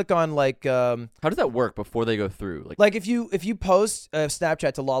if you click on like How does that work before they go through? if you post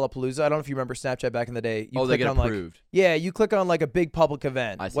Snapchat to Lollapalooza, I don't know if you remember Snapchat back in the day. You they click get on approved. you click on like a big public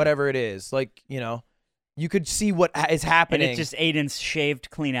event, I see. whatever it is, like you could see what is happening. And it's just Aiden's shaved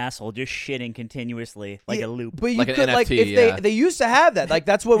clean asshole just shitting continuously like Yeah, a loop. But you Like an could like NFT, if yeah. they used to have that, like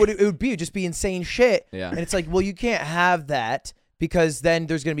that's what it would be, just be insane shit. Yeah. And it's like, well, you can't have that because then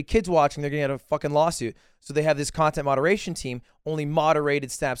there's gonna be kids watching. They're gonna get a fucking lawsuit. So they have this content moderation team. Only moderated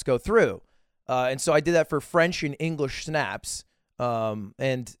snaps go through, and so I did that for French and English snaps. And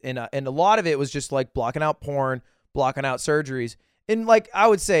a lot of it was just like blocking out porn, blocking out surgeries. And like I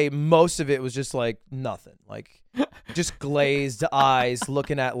would say most of it was just like nothing, like just glazed eyes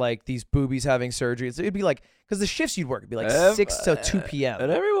looking at like these boobies having surgery. So it'd be like, because the shifts you'd work would be like 6 to 2 And p.m.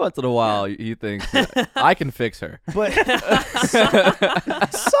 every once in a while, he thinks, I can fix her. But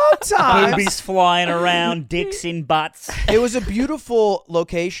sometimes Boobies flying around, dicks in butts. it was a beautiful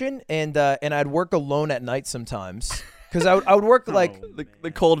location, and I'd work alone at night sometimes. Because I would work like,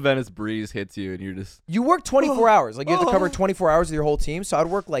 The cold Venice breeze hits you, and you're just. you work 24 hours. Like you have to cover 24 hours with your whole team. So I'd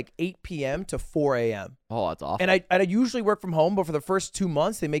work like 8 p.m. to 4 a.m. Oh, that's awful. And I'd usually work from home, but for the first 2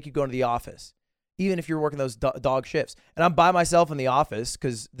 months, they make you go into the office, even if you're working those dog shifts. And I'm by myself in the office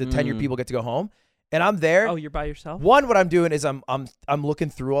because the tenured people get to go home. And I'm there. Oh, you're by yourself? One, what I'm doing is I'm looking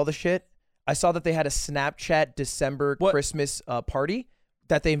through all the shit. I saw that they had a Snapchat December Christmas party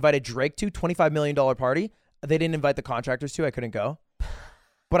that they invited Drake to, $25 million party. They didn't invite the contractors to. I couldn't go.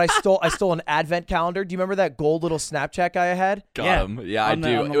 but I stole an advent calendar. Do you remember that gold little Snapchat guy I had? Got Yeah. him. Yeah, I On the-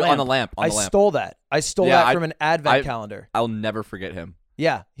 do. on the It was on the lamp. lamp. I stole that. I stole Yeah, that from an advent calendar. I'll never forget him.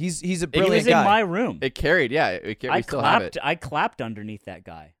 Yeah, he's a He brilliant was in guy. my room. It carried. Yeah, we still have it. I clapped underneath that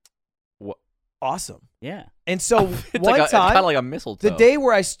guy. Awesome. Yeah. And so It's one like it's time, kind of like a mistletoe. the day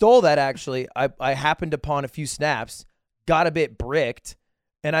where I stole that, actually, I happened upon a few snaps, got a bit bricked,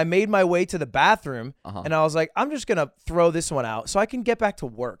 and I made my way to the bathroom, and I was like, I'm just going to throw this one out so I can get back to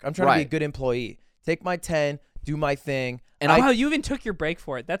work. I'm trying to be a good employee. Take my 10, do my thing. And wow, you even took your break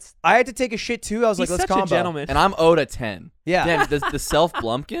for it. I had to take a shit too. I was He's like, let's such combo. a gentleman. And I'm owed a 10. Yeah. Damn, the self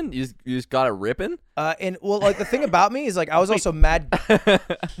Blumpkin, you just got it ripping. And well, like the thing about me is like I was also mad.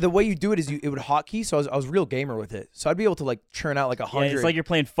 The way you do it is it would hotkey, so I was real gamer with it. So I'd be able to like churn out like 100. Yeah, it's like you're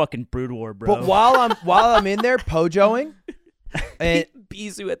playing fucking Brood War, bro. But while I'm in there pojoing, and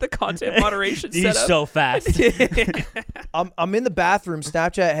Bizu at the content moderation He's setup. so fast. I'm in the bathroom,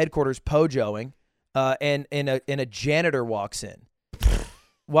 Snapchat headquarters, pojoing, and a janitor walks in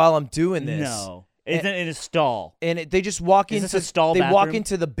while I'm doing this. No. Isn't it a stall? And they just walk Is into this a stall they walk bathroom?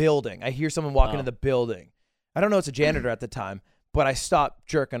 into the building. I hear someone walk into Oh. the building. I don't know it's a janitor at the time, but I stopped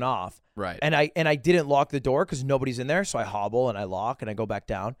jerking off. Right. And I didn't lock the door because nobody's in there, so I hobble and I lock and I go back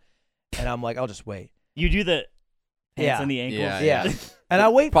down, and I'm like, I'll just wait. You do the pants Yeah. on the ankles. Yeah. And I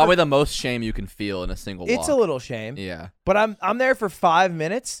wait. Probably the most shame you can feel in a single walk. It's a little shame. Yeah. But I'm there for 5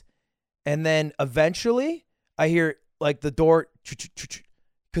 minutes, and then eventually I hear like the door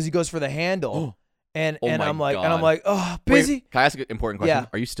because he goes for the handle, and Oh and my I'm like God. oh, busy. Wait, can I ask an important question? Yeah.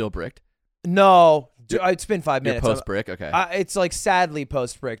 Are you still bricked? No, it's been 5 You're minutes. post brick? Okay. It's like sadly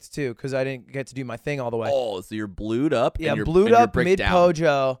post bricked too because I didn't get to do my thing all the way. Oh, so you're blued up? Yeah, and you're, blued and you're up bricked mid down.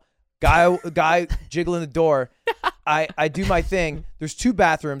 pojo, guy jiggling the door. I do my thing. There's 2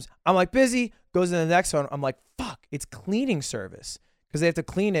 bathrooms. I'm like busy. Goes in the next one. I'm like fuck. It's cleaning service because they have to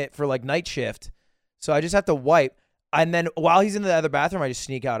clean it for like night shift. So I just have to wipe. And then while he's in the other bathroom, I just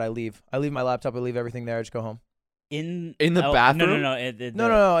sneak out. I leave my laptop. I leave everything there. I just go home. In the bathroom? No.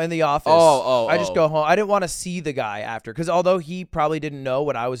 No, in the office. I just Oh. go home. I didn't want to see the guy after because although he probably didn't know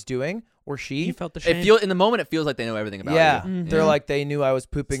what I was doing or she, You felt the shame. In the moment, it feels like they know everything about yeah, you. they're like they knew I was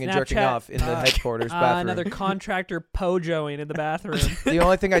pooping and jerking Snapchat, off in the headquarters bathroom. another contractor pojoing in the bathroom. The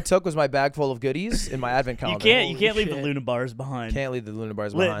only thing I took was my bag full of goodies in my advent You calendar. can't leave the shit. Luna bars behind. Can't leave the Luna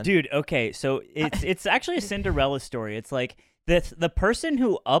bars Li- behind. Dude, okay, so it's actually a Cinderella story. It's like the person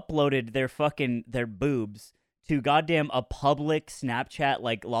who uploaded their boobs to goddamn a public Snapchat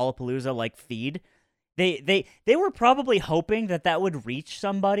like Lollapalooza like feed. They were probably hoping that would reach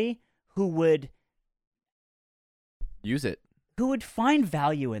somebody who would Use it. find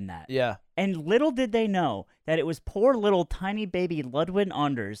value in that. Yeah. And little did they know that it was poor little tiny baby Ludwig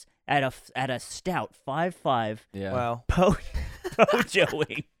Anders at a stout 5'5" Yeah. Wow.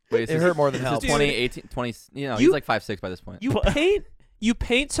 pojoing. Wait, It hurt more than this help. is 2018, 20. You- He's like 5'6" by this point. You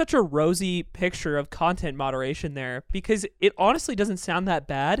paint such a rosy picture of content moderation there because it honestly doesn't sound that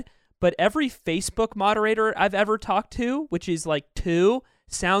bad, but every Facebook moderator I've ever talked to, which is like 2,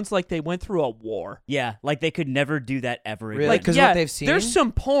 sounds like they went through a war. Yeah, like they could never do that ever Really? again. Like, 'Cause of yeah, what they've seen? there's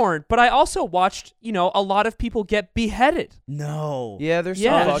some porn, but I also watched, a lot of people get beheaded. No. Yeah, there's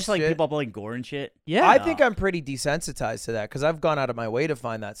Yeah, some It's fuck just like shit. people uploading gore and shit. Yeah. I think I'm pretty desensitized to that because I've gone out of my way to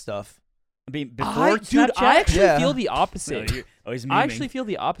find that stuff. I mean, before I Snapchat? actually Yeah. feel the No, opposite. he's I memeing. actually feel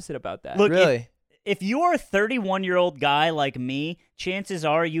the opposite about that. Look, Really? if you are a 31-year-old guy like me, chances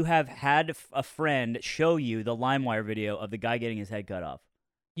are you have had a friend show you the LimeWire video of the guy getting his head cut off.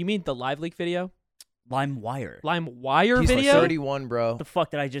 You mean the live leak video? LimeWire. LimeWire He's video? 31, bro. What the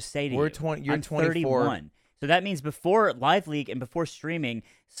fuck did I just say to We're you? 20 you're I'm 24. 31. So that means before Live Leak and before streaming,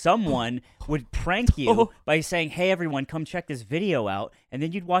 someone would prank you Oh. by saying, "Hey, everyone, come check this video out," and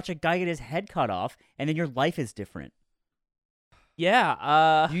then you'd watch a guy get his head cut off, and then your life is different.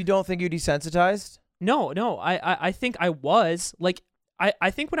 Yeah. You don't think you're desensitized? No. I think I was. Like,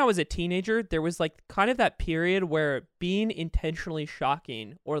 I think when I was a teenager, there was like kind of that period where being intentionally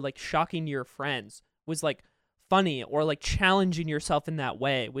shocking or like shocking your friends was like funny, or like challenging yourself in that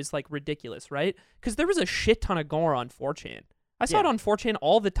way was like ridiculous, right? Because there was a shit ton of gore on 4chan. I saw Yeah. it on 4chan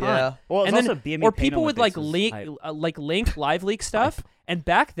all the time. Yeah. Well, And it's then, also BME or Pain people would like Olympics link, was hype. link live leak stuff, and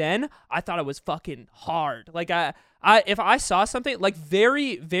back then I thought it was fucking hard. Like I if I saw something, like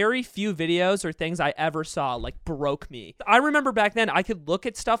very few videos or things I ever saw like broke me. I remember back then I could look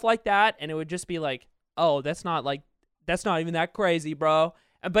at stuff like that and it would just be like, oh, that's not even that crazy, bro.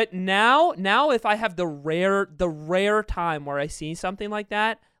 But now if I have the rare time where I see something like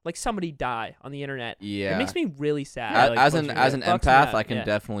that, like somebody die on the internet, Yeah. it makes me really sad. like, as fucks an me as up. an Fucks me empath, up, I can yeah.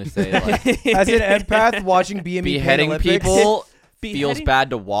 definitely say like As an empath watching BME Pain beheading Olympics, people feels bad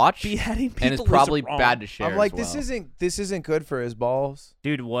to watch, Beheading people and it's probably is wrong. bad to share. I'm like, as well. this isn't good for his balls.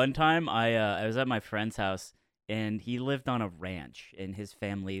 Dude, one time I was at my friend's house and he lived on a ranch and his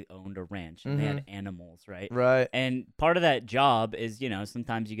family owned a ranch and they had animals, right? Right. And part of that job is,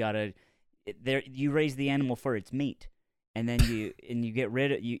 sometimes you gotta you raise the animal for its meat, and then you get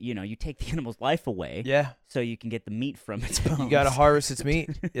rid of you take the animal's life away, Yeah. so you can get the meat from its bones. You gotta harvest its meat.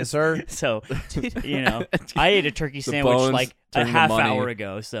 Yes, sir. So I ate a turkey sandwich bones like a turn to half money. hour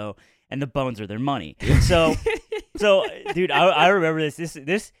ago. So and the bones are their money. So dude, I remember this.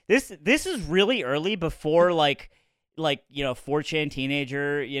 This is really early before like 4chan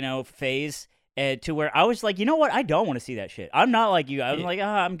teenager phase. To where I was like, you know what? I don't want to see that shit. I'm not like you. I was like,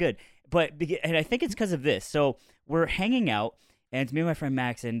 I'm good. And I think it's because of this. So we're hanging out, and it's me and my friend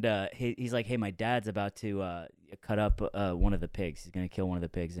Max, and he's like, hey, my dad's about to cut up one of the pigs. He's gonna kill one of the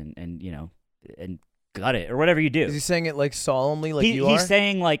pigs, and gut it or whatever you do. Is he saying it like solemnly, like you He's are?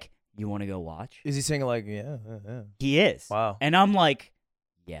 saying like, you want to go watch? Is he saying it like, yeah? He is. Wow. And I'm like,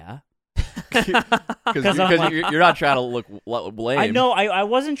 yeah. Because I'm like- you're not trying to look lame. I know. I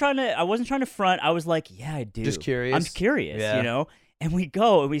wasn't trying to front. I was like, yeah, I do. Just curious? I'm curious, Yeah. And we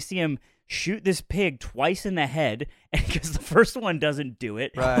go and we see him shoot this pig twice in the head, because the first one doesn't do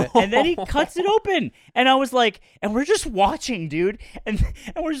it. Right. And then he cuts it open. And I was like, and we're just watching, dude. And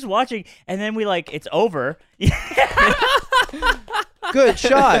we're just watching. And then we it's over. Good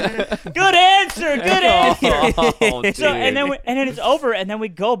shot. Good answer. Good answer. Oh, So and dude. then it's over, and then we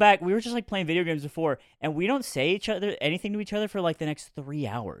go back. We were just playing video games before, and we don't say anything to each other for the next 3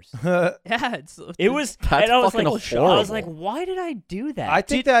 hours. Yeah, It was. That's and I was fucking like, I was like, horrible. why did I do that? I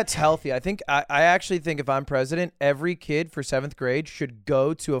think that's healthy. I actually think if I'm president, every kid for 7th grade should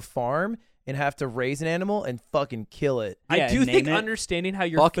go to a farm and have to raise an animal and fucking kill it. Yeah, I do name think it. understanding how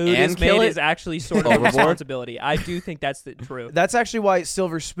your Fuck food and is kill made it? is actually sort of a Overboard? responsibility. I do think that's true. That's actually why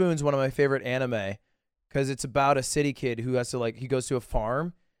Silver Spoon's one of my favorite anime, because it's about a city kid who has to he goes to a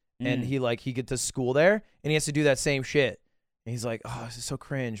farm and he gets to school there and he has to do that same shit. And he's like, oh, this is so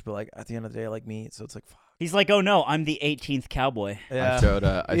cringe, but at the end of the day, I like meat, so it's like, fuck. He's like, oh no, I'm the 18th cowboy.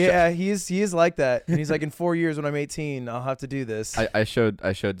 Yeah. He is like that. And he's like, in 4 years when I'm 18, I'll have to do this. I showed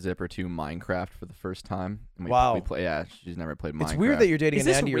Zipper 2 Minecraft for the first time. And Wow. Yeah, she's never played Minecraft. It's weird that you're dating Is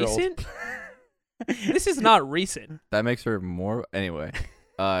an this 90-year-old. recent? This is not recent. That makes her more. Anyway,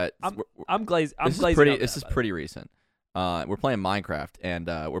 I'm glazed. I'm this is glazing pretty. over This that, is by the way. pretty recent. We're playing Minecraft, and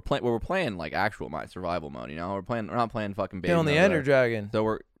we're playing actual survival mode. We're not playing fucking baby Killing the mode or Ender whatever. Dragon. So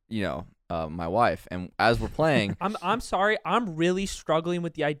we're my wife, and as we're playing, I'm sorry. I'm really struggling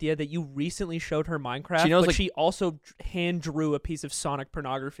with the idea that you recently showed her Minecraft, She knows, but she also hand drew a piece of Sonic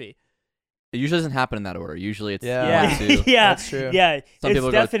pornography. it usually doesn't happen in that order. Usually it's Yeah. 1 2. Yeah, That's true. yeah. Some It's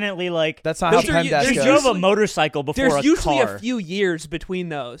people go- definitely like That's not how Those are- PEMDAS there's she goes. drove a usually- motorcycle before There's a usually car. a few years between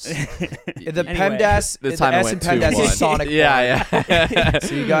those. The Anyway. PEMDAS, This the time it S went in PEMDAS 2-1. is Sonic. Yeah, yeah.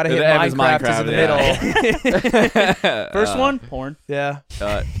 So you gotta hit The M is Minecraft is in the yeah. First one, porn. Yeah.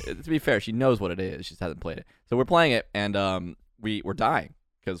 To be fair, she knows what it is. She just hasn't played it. So we're playing it, and we're dying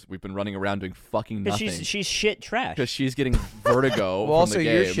because we've been running around doing fucking 'Cause nothing. she's shit trash. Because she's getting vertigo. Well, from also the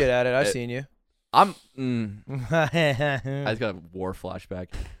you're game. shit at it. I've Uh, seen you. I just got a war flashback,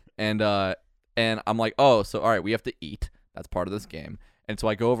 and I'm like, oh, so all right, we have to eat. That's part of this game. And so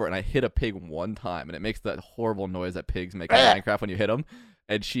I go over and I hit a pig one time, and it makes that horrible noise that pigs make in Minecraft when you hit them.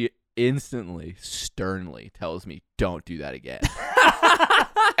 And she instantly, sternly tells me, "Don't do that again."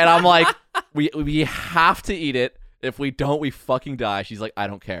 And I'm like, we have to eat it. If we don't, we fucking die. She's like, I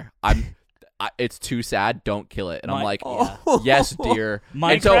don't care. It's too sad. Don't kill it. And I'm like, yes, dear.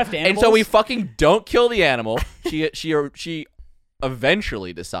 Minecraft and so we animals? fucking don't kill the animal. She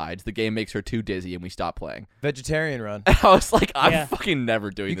eventually decides the game makes her too dizzy, and we stop playing. Vegetarian run. And I was like, I'm Yeah. fucking never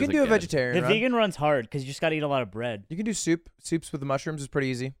doing You this can do a again. vegetarian The run. vegan run's hard because you just got to eat a lot of bread. You can do soup. Soups with the mushrooms is pretty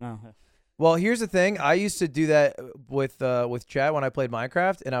easy. Oh. Well, here's the thing. I used to do that with chat when I played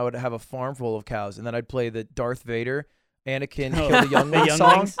Minecraft, and I would have a farm full of cows, and then I'd play the Darth Vader, Anakin, kill the younglings song,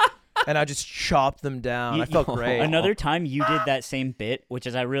 younglings? and I just chop them down. I felt great. Another time you did that same bit, which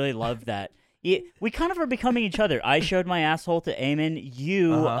is I really loved that. We kind of are becoming each other. I showed my asshole to Eamon.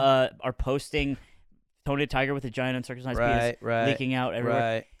 You are posting Tony the Tiger with a giant uncircumcised penis leaking out everywhere.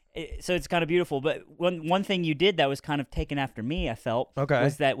 Right. So it's kind of beautiful. But one thing you did that was kind of taken after me, I felt,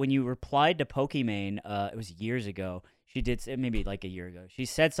 was that when you replied to Pokimane, it was years ago. She did maybe like a year ago. She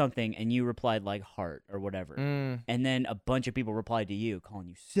said something and you replied like heart or whatever. And then a bunch of people replied to you calling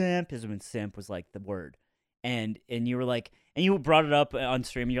you simp, because when simp was like the word. And you were like, and you brought it up on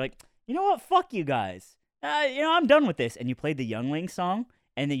stream and you're like, you know what? Fuck you guys. I'm done with this. And you played the Youngling song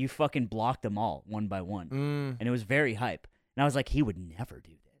and then you fucking blocked them all one by one. And it was very hype. And I was like, he would never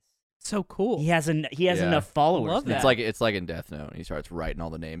do this. So cool. He has Yeah. enough followers. Love now. that. It's like in Death Note, and he starts writing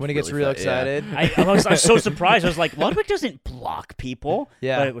all the names When he gets really real fast. Yeah. excited. I was so surprised. I was like, Ludwig doesn't block people.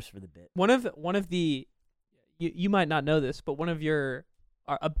 Yeah. But it was for the bit. One of the you might not know this, but one of your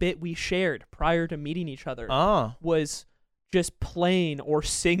a bit we shared prior to meeting each other Oh. was just playing or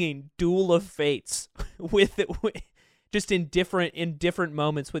singing Duel of Fates with just in different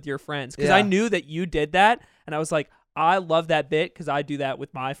moments with your friends, because I Yeah. knew that you did that, and I was like, I love that bit because I do that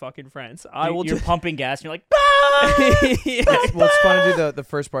with my fucking friends. You're just pumping gas and you're like, Yeah. Well, it's fun to do the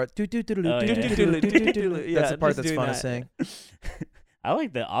first part. Oh, yeah. That's the part just that's doing fun to that. sing. I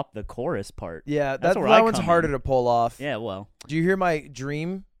like the chorus part. Yeah, That's that where I one's come harder in. to pull off. Yeah, well. Do you hear my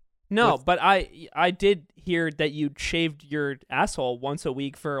dream? No, With- but I did hear that you shaved your asshole once a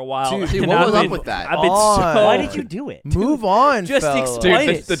week for a while. Dude, and what I've was up been- with that? I've been On. so. Why did you do it? Move on, Just fella. explain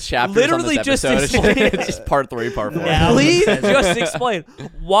Dude, it. the chapters Literally on just this episode, explain it's just part 3, part 4. Yeah. Please just explain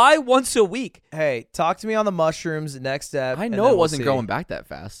why once a week. Hey, talk to me on the mushrooms next step. I and know then it we'll wasn't see. going back that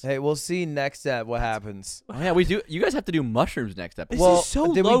fast. Hey, we'll see next step what happens. Oh, yeah, we do. You guys have to do mushrooms next episode. This well, is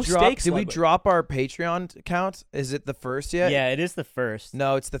so did low we drop, stakes, Did we Ludwig. drop our Patreon account? Is it the first yet? Yeah, it is the first.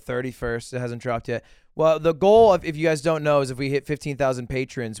 No, it's the 31st. It hasn't dropped yet. Well, the goal, if you guys don't know, is if we hit 15,000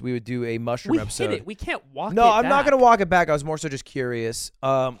 patrons, we would do a mushroom We episode. hit it. We can't walk No, it I'm not back. going to walk it back. I was more so just curious.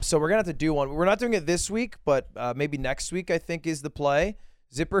 So we're going to have to do one. We're not doing it this week, but maybe next week, I think, is the play.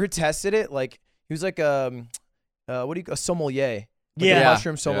 Zipper tested it. Like, he was like, what do you call a sommelier? Like Yeah. a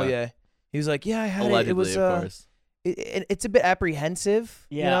mushroom sommelier. He was like, yeah, I had Allegedly, it. It was, of course. it's a bit apprehensive.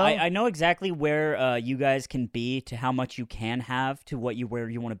 Yeah, you know? I know exactly where you guys can be to how much you can have to where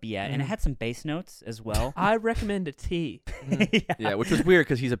you want to be at. And it had some base notes as well. I recommend a tea. Yeah, which was weird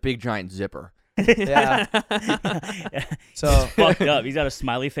because he's a big giant zipper. Yeah. So Fucked up. He's got a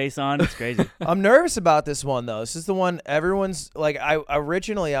smiley face on. It's crazy. I'm nervous about this one though. This is the one everyone's like.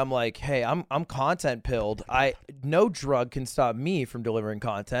 I'm like, hey, I'm content pilled. No drug can stop me from delivering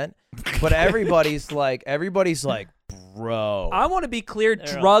content, but everybody's like, bro. I want to be clear.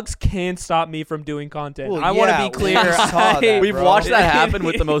 They're all- Drugs can stop me from doing content. Well, I want to yeah, be clear. we saw that, We've bro. watched that happen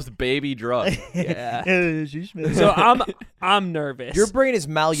with the most baby drug. Yeah. so So I'm nervous. Your brain is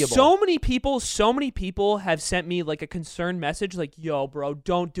malleable. So many people have sent me like a concerned message, like, "Yo, bro,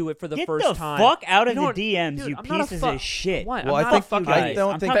 don't do it for the get first the time." fuck out of You know the DMs, dude, you I'm not a pieces fuck- of shit. What? Well, I'm I not a think fucking I idiot.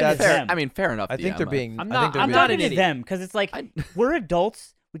 don't I'm think talking that's. fair. I mean, fair enough. I think they're DM, being. I'm I not- think they're I'm being. not talking an to idiot. them because it's like we're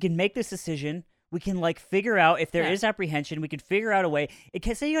adults. We can make this decision. We can like figure out if there Yeah. is apprehension. We can figure out a way. It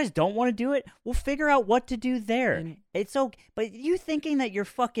can say you guys don't want to do it. We'll figure out what to do there. And- It's okay. But you thinking that you're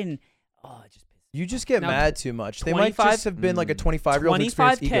fucking it just pisses You just get Now, mad too much. They might 25 just have been like a 25-year-old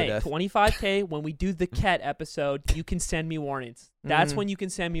experience ego 25K, death. 25K. When we do the Ket episode, you can send me warnings. That's Mhm. when you can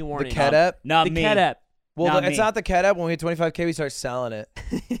send me The warnings. Ket app. not The me. Ket app. Well, Not it's me. not the Ket app. When we hit 25K, we start selling it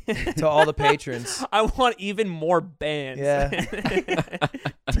to all the patrons. I want even more bands. Yeah.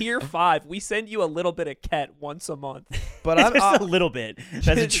 Tier 5. We send you a little bit of Ket once a month. But I'm, Just a little bit.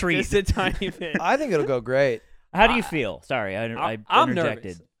 That's a treat. Just a tiny bit. I think it'll go great. How do you feel? Sorry, I I'm interjected.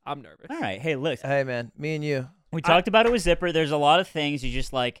 nervous. I'm nervous. All right. Hey, look. Hey, man, me and you. We talked about it with Zipper. There's a lot of things you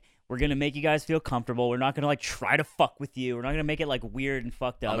just like. We're gonna make you guys feel comfortable. We're not gonna like try to fuck with you. We're not gonna make it like weird and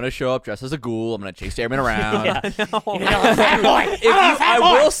fucked up. I'm gonna show up dressed as a ghoul. I'm gonna chase Airman around. Yeah. I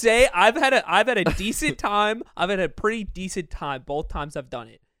will say I've had a decent time. I've had a pretty decent time both times I've done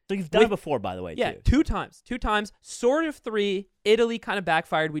it. So you've done it before, by the way. Yeah, too. 2 times. Sort of 3. Italy kind of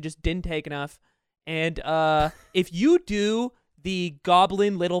backfired. We just didn't take enough. And if you do the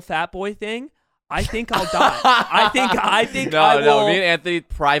goblin little fat boy thing, I think I'll die. I think I will. No. Me and Anthony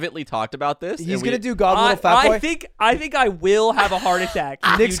privately talked about this. He's and gonna we- do God Little Fat Boy. I think I will have a heart attack.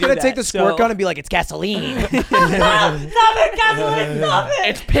 if Nick's you do gonna that. take the squirt So- gun and be like, "It's gasoline."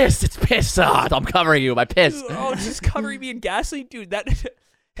 It's piss. It's piss. I'm covering you. My piss. Oh, just covering me in gasoline, dude. That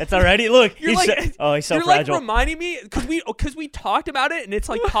That's already. Look. You're he's like- so, he's so you're fragile. like reminding me because we talked about it and it's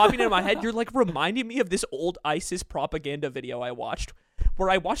like popping into my head. You're like reminding me of this old ISIS propaganda video I watched, where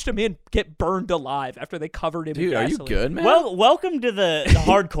I watched a man get burned alive after they covered him. Dude, in are you gasoline. good, man? Well, welcome to the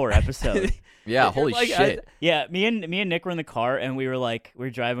hardcore episode. yeah. You're Holy like, shit. Yeah, me and Nick were in the car and we were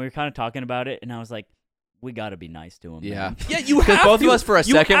driving. We were kind of talking about it, and I was like, "We got to be nice to him." Yeah. man. Yeah, you 'Cause have both to. of us for a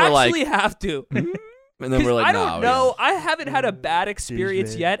second you were like- actually have to. And then we're like, I don't no. know. I haven't had a bad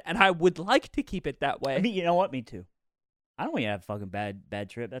experience yet, and I would like to keep it that way. I mean, you know what? Me too. I don't want you to have a fucking bad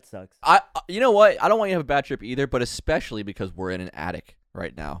trip. That sucks. You know what? I don't want you to have a bad trip either, but especially because we're in an attic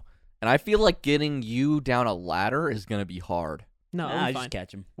right now. And I feel like getting you down a ladder is going to be hard. No, Nah, I'm I fine. just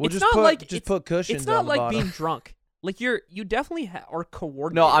catch him. We'll It's just not put like- just it's- put cushions. It's not on the like bottom. being drunk. Like you definitely are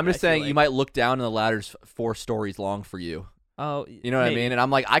coordinated. No, I'm just I feel saying you like. might look down and the ladder's 4 stories long for you. Oh, You know what maybe. I mean? And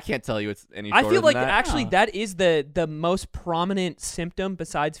I'm like, I can't tell you it's any. I shorter feel than like that. actually Oh. that is the most prominent symptom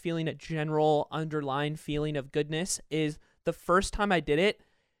besides feeling a general underlying feeling of goodness is the first time I did it.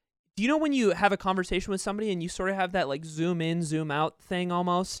 Do you know when you have a conversation with somebody and you sort of have that like zoom in, zoom out thing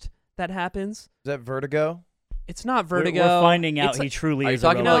almost that happens? Is that vertigo? It's not We're- vertigo. We're finding out It's he like, truly Are you is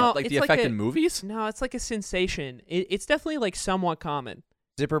talking a No, robot. about like it's the like effect a- in movies? no, it's like a sensation. It's definitely like somewhat common.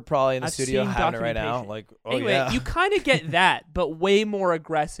 Zipper probably in the I've studio seen having it right now. documentation. Like, oh Anyway, yeah. you kind of get that, but way more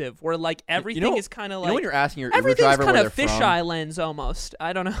aggressive, where like everything know- is kind of You know when like you're asking your Uber everything's driver kind where of they're from? fisheye lens almost.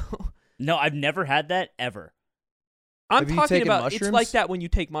 I don't know. No, I've never had that ever. I'm Have you talking taken about it's like mushrooms? that when you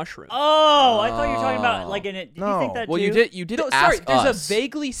take mushrooms. Oh, I thought you were talking about Oh. like in it. Did you No. think that Well, too? you did No, ask sorry. There's us. a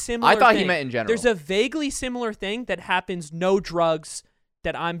vaguely similar. I thought he thing. meant in general. There's a vaguely similar thing that happens. No drugs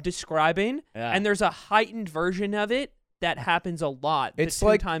that I'm describing, Yeah. and there's a heightened version of it that happens a lot. It's the two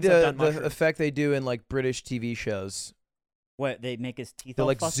like times I've the done mushrooms. effect they do in like British TV shows. What, they make his teeth They all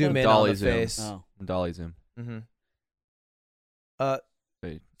like fucked zoom up? in Dolly on the zoom. face. Oh. Dolly zoom. Mm-hmm.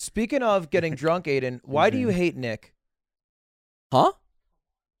 Wait. Speaking of getting drunk, Aiden, why do you hate Nick? Huh?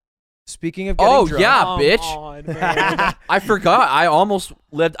 Speaking of getting Oh drunk, yeah, Come bitch. on, man. I forgot. I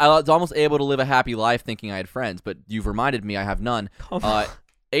was almost able to live a happy life thinking I had friends, but you've reminded me I have none. Come on.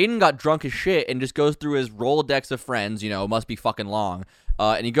 Aiden got drunk as shit and just goes through his Rolodex of friends. You know, must be fucking long.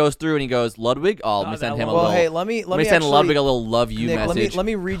 And he goes through and he goes, Ludwig. Oh, let me Oh, send that him a long. well, little. hey, let me send actually, Ludwig a little love you Nick, message. let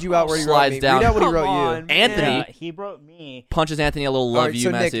me read you out what he wrote Slides me. down. Read out what he Come wrote on, you. Anthony. Yeah, he wrote me. Punches Anthony a little All love right, you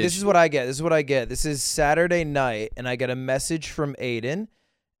so message. Nick, this is what I get. This is Saturday night, and I get a message from Aiden,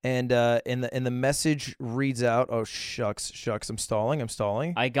 and in the message reads out. Oh shucks, I'm stalling.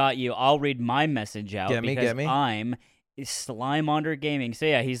 I got you. I'll read my message out Get me, because get me. I'm Slimeonder Gaming. So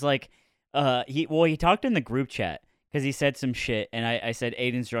yeah, he's like, he talked in the group chat because he said some shit, and I said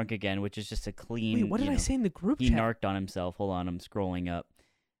Aiden's drunk again, which is just a clean. Wait, what did I say in the group He chat? narked on himself. Hold on, I'm scrolling up.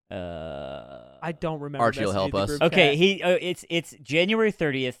 I don't remember. Archie will messaging help the us. group Okay, chat. it's January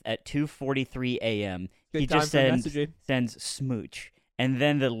 30th at 2:43 a.m. Good He time just for sends messaging. smooch and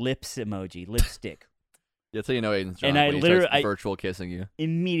then the lips emoji, lipstick. That's how you know Aiden's drunk. And I when he literally- starts I- virtual kissing you.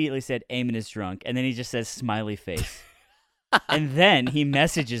 Immediately said Eamon is drunk, and then he just says smiley face. And then he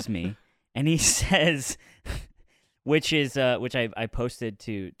messages me, and he says, which I posted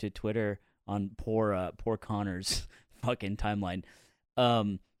to Twitter on poor Connor's fucking timeline.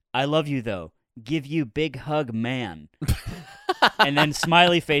 I love you though. Give you big hug, man. And then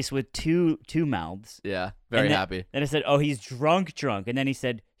smiley face with two mouths. Yeah, very And then- happy. Then I said, oh, he's drunk. And then he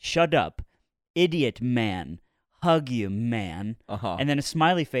said, shut up, idiot man. Hug you, man. Uh-huh. And then a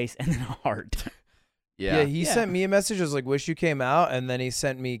smiley face and then a heart. Yeah, he Yeah. sent me a message. It was like, "Wish you came out," and then he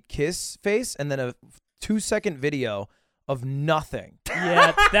sent me kiss face, and then a 2-second video of nothing.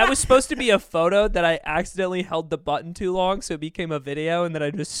 Yeah, that was supposed to be a photo that I accidentally held the button too long, so it became a video, and then I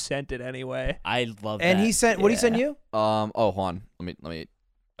just sent it anyway. I love And that. he sent what did he send Yeah. you? Oh, hold on. Let me.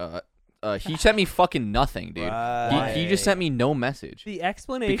 He sent me fucking nothing, dude. He just sent me no message The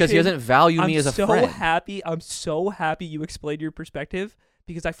explanation because he doesn't value me as a so friend. happy. I'm so happy you explained your perspective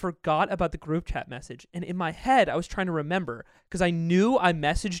because I forgot about the group chat message, and in my head I was trying to remember because I knew I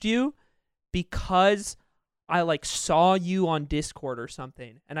messaged you because I like saw you on Discord or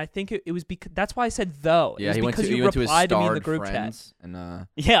something, and I think it was because that's why I said though. It Yeah, was he went because to you his replied to me in the starred group chat. friends and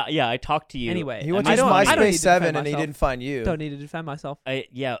Yeah, I talked to you. Anyway, He went I to his don't- I don't need MySpace to 7 defend and he myself. didn't find you. Don't need to defend myself.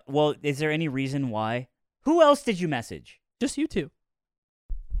 Yeah. Well, is there any reason why? Who else did you message? Just you two.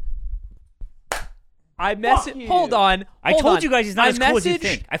 I messaged. you. Hold on. I hold told on. you guys he's not I as cool as you messaged-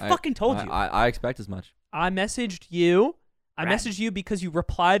 think. I fucking told you. I expect as much. I messaged you. I Rad. messaged you because you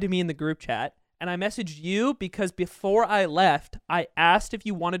replied to me in the group chat. And I messaged you because before I left, I asked if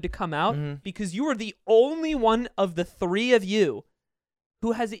you wanted to come out Mhm. because you were the only one of the three of you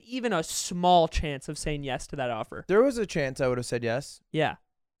who has even a small chance of saying yes to that offer. There was a chance I would have said yes. Yeah.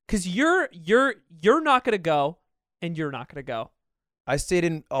 Cuz you're not going to go and you're not going to go. I stayed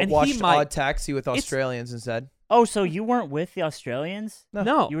in And he watched might- Odd Taxi with It's- Australians instead. Oh, so you weren't with the Australians?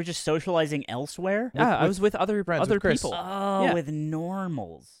 No. You were just socializing elsewhere? Yeah, I with was with other friends, with Chris. people. Oh, Yeah. with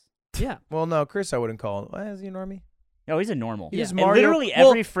normals. Yeah. Well, no, Chris I wouldn't call him. Why is he a normie? Oh, he's a normal. He is And Mario. literally well,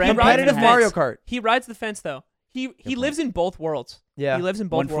 every friend. competitive has- Mario Kart. He rides the fence though. He point. lives in both worlds. Yeah. He lives in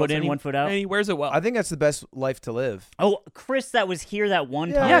both One worlds. foot in, and he- one foot out. And he wears it well. I think that's the best life to live. Oh, Chris, that was here that one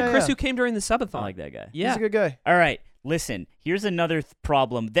Yeah, time. yeah, yeah, Chris yeah. who came during the subathon. I like that guy. Yeah. He's a good guy. All right, listen. Here's another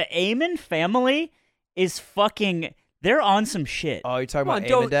problem. The Eamon family is fucking. They're on some shit. Oh, you're talking Come on, about Aim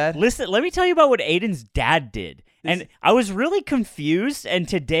don't- and Dad? Listen, let me tell you about what Aiden's dad did. And I was really confused, and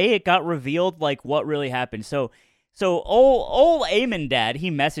today it got revealed like what really happened. So old Eamon dad, he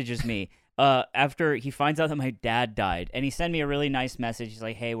messages me. after he finds out that my dad died, and he sent me a really nice message. He's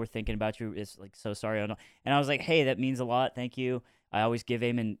like, "Hey, we're thinking about you. It's like so sorry." And I was like, "Hey, that means a lot. Thank you. I always give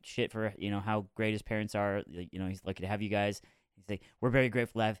Eamon shit for how great his parents are. He's lucky to have you guys." He's like, "We're very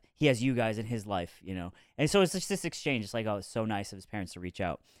grateful to have. He has you guys in his life, And so it's just this exchange. It's like, oh, it's so nice of his parents to reach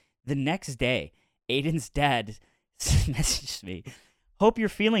out. The next day, Aiden's dad messaged me, "Hope you're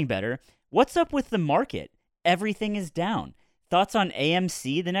feeling better. What's up with the market? Everything is down. Thoughts on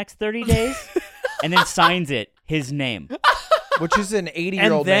AMC the next 30 days?" And then signs it his name. Which is an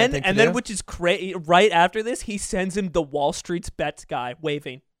 80-year-old man thing to And then, do. which is right after this, he sends him the Wall Street's bets guy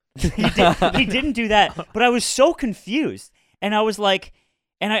waving. He didn't do that, but I was so confused. And I was like,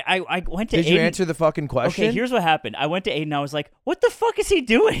 and I went to Did Aiden. you answer the fucking question? Okay, here's what happened. I went to Aiden. I was like, "What the fuck is he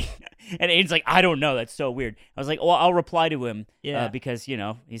doing?" And Aiden's like, "I don't know. That's so weird." I was like, "Well, I'll reply to him because,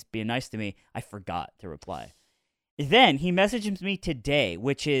 he's being nice to me." I forgot to reply. Then he messages me today,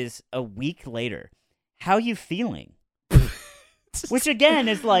 which is a week later. "How you feeling?" Which again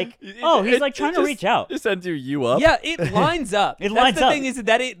is like, oh, he's like trying to reach out. It sends you up. Yeah, it lines up. It lines That's the up. thing is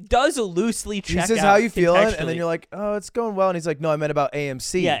that it does loosely check he says, out "How you feeling?" And contextually. then you're like, "Oh, it's going well." And he's like, "No, I meant about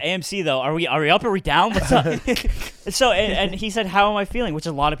AMC." Yeah, AMC though. Are we up? Are we down? What's up? So and he said, "How am I feeling?" Which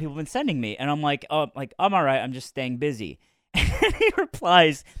a lot of people have been sending me, and I'm like, "Oh, I'm all right. I'm just staying busy." And he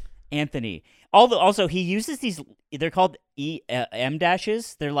replies, "Anthony." Also, he uses these. They're called M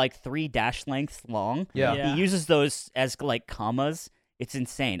dashes. They're like 3 dash lengths long. Yeah. He uses those as like commas. It's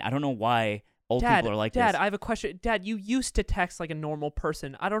insane. I don't know why old Dad, people are like Dad, this. I have a question. Dad, you used to text like a normal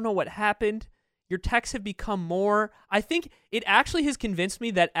person. I don't know what happened. Your texts have become more. I think it actually has convinced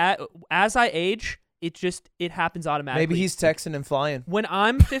me that as I age, it happens automatically. Maybe he's texting and flying. When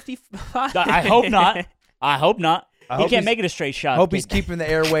I'm 55. I hope not. I hope not. I He hope can't he's- make it a straight shot. Hope he's keeping the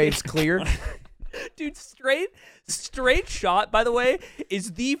airwaves clear. Dude, straight shot, by the way,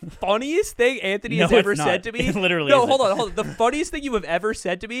 is the funniest thing Anthony No, has ever it's not. said to me. It literally No, isn't. hold on. The funniest thing you have ever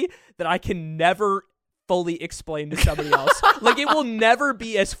said to me that I can never fully explain to somebody else. Like, it will never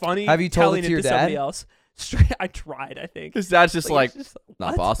be as funny Have you told telling it to your somebody dad? else. I tried, I think. His dad's just like, it's just,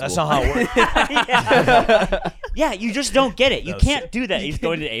 not what? possible. That's not how it works. Yeah, you just don't get it. You No, can't do that. He's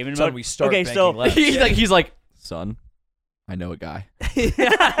going to Avon Son, mode. we start okay, banking so left. he's like, "Son, I know a guy."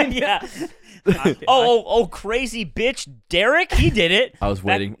 yeah. Oh, crazy bitch, Derek, he did it. I was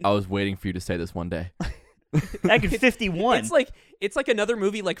waiting for you to say this one day. Back in 51. It's like another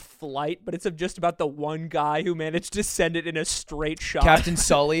movie like Flight, but it's just about the one guy who managed to send it in a straight shot. Captain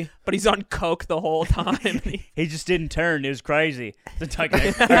Sully. But he's on coke the whole time. He just didn't turn. It was crazy. All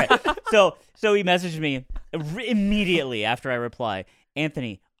right. So he messaged me immediately after I reply.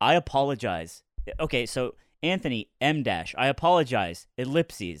 "Anthony, I apologize." Okay, so Anthony M dash, I apologize.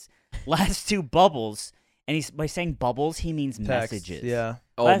 Ellipses. Last 2 bubbles. And he's by saying bubbles, he means Text. messages. Yeah.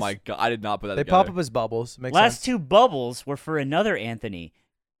 Oh Last- my god, I did not put that They together. pop up as bubbles. Makes Last sense. 2 bubbles were for another Anthony,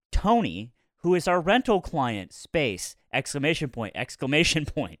 Tony, who is our rental client. Space! Exclamation point! Exclamation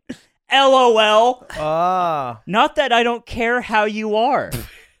point! LOL. Ah. Not that I don't care how you are.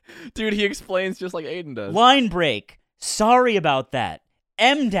 Dude, he explains just like Aiden does. Line break. Sorry about that.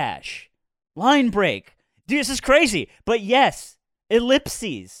 M dash. Line break. Dude, this is crazy. But yes,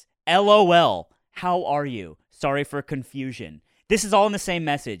 ellipses. LOL. How are you? Sorry for confusion. This is all in the same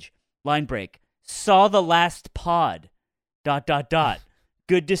message. Line break. Saw the last pod. ...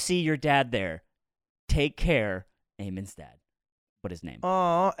 Good to see your dad there. Take care. Eamon's dad. What his name?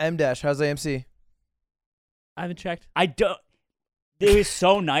 Aw. M dash. How's AMC? I haven't checked. I don't. It was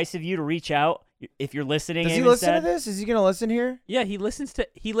so nice of you to reach out. If you're listening, Does he Eamon's listen dad. to this? Is he gonna listen here? Yeah, he listens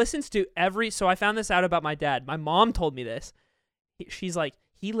to every. So I found this out about my dad. My mom told me this. She's like,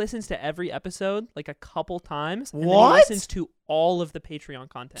 he listens to every episode like a couple times. And then What? he listens to all of the Patreon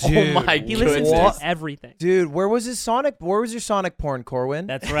content. Dude, oh my He goodness. listens What? to everything. Dude, where was your Sonic porn, Corwin?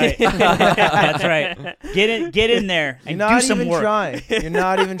 That's right. That's right. Get in there You're and not do some even work. trying. You're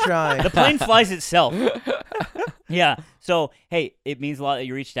not even trying. The plane flies itself. Yeah. So, hey, it means a lot that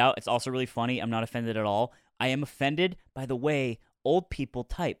you reached out. It's also really funny. I'm not offended at all. I am offended by the way old people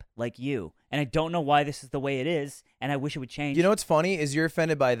type like you. And I don't know why this is the way it is, and I wish it would change. You know what's funny is you're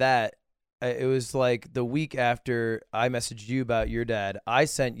offended by that. It was like the week after I messaged you about your dad, I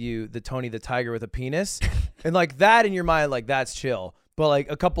sent you the Tony the Tiger with a penis. And like that in your mind, like that's chill. But like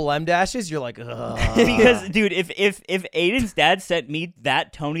a couple M dashes, you're like, ugh. because, dude, if Aiden's dad sent me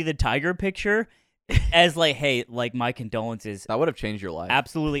that Tony the Tiger picture as like, hey, like my condolences, That would have changed your life.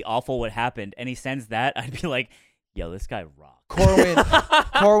 absolutely awful what happened, and he sends that, I'd be like, yo, this guy rocks.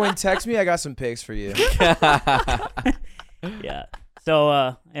 Corwin, text me. I got some pics for you. Yeah.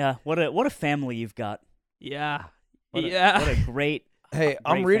 So, yeah, what a family you've got. Yeah. What yeah. what a great Hey,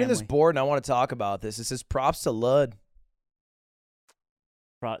 I'm Great reading this family. board and I want to talk about this. It says props to Lud.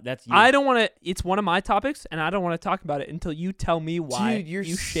 That's you. I don't want to. It's one of my topics, and I don't want to talk about it until you tell me why Dude, you're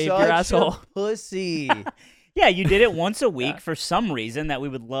you shaved such your asshole. a pussy. Yeah, you did it once a week for some reason that we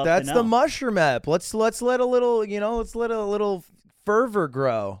would love That's to know. the mushroom app. Let's let a little, let's let a little fervor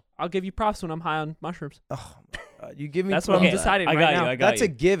grow. I'll give you props when I'm high on mushrooms. Oh, my God. You give me That's what I'm props. deciding I right got now. you. I got That's you. a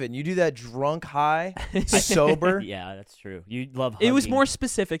given. You do that drunk high, sober. Yeah, that's true. You love. It was hugging. more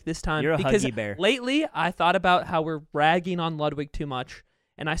specific this time You're a because huggy bear. lately I thought about how we're ragging on Ludwig too much,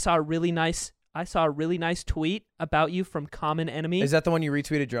 and I saw a really nice tweet about you from Common Enemy. Is that the one you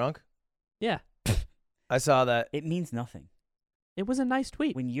retweeted drunk? Yeah, I saw that. It means nothing. it was a nice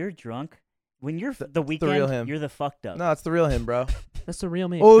tweet. When you're drunk, when you're the the weekend, real him. you're the fucked up. No, it's the real him, bro. That's the real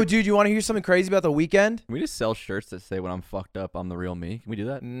me. Oh, dude, you want to hear something crazy about the weekend? Can we just sell shirts that say when I'm fucked up, I'm the real me? Can we do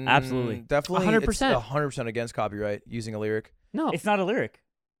that? Absolutely. Definitely. 100%. It's 100% against copyright using a lyric. No, It's not a lyric.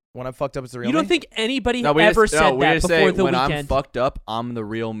 When I'm fucked up, it's the real you don't me? think anybody No, we ever just, said no, we that just before say the when I'm weekend. fucked up, I'm the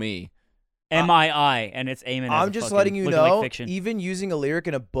real me. M-I-I, and it's Eamon. as I'm a just fucking letting you looking know, like fiction. even using a lyric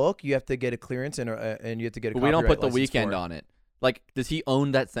in a book, you have to get a clearance and you have to get a But we don't copyright put the license weekend for it. on it. Like, does he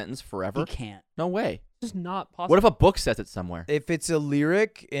own that sentence forever? He can't. No way. This is not possible. What if a book says it somewhere? If it's a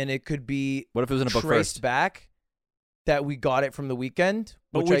lyric and it could be What if it was in a book traced first? back, that we got it from the weekend.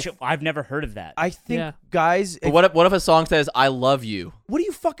 But which I've never heard of that. I think, Yeah. guys, But what if a song says "I love you"? what do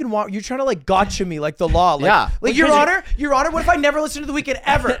you fucking want? You're trying to like gotcha me like the law. Like, Yeah. Like, Your Honor, what if I never listen to the weekend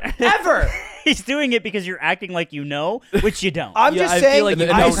ever? Ever? He's doing it because you're acting like you know, which you don't. I'm Yeah, just I saying. feel like And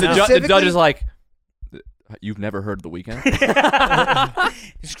you I don't the, know. the judge specifically- is like, "You've never heard the weekend?"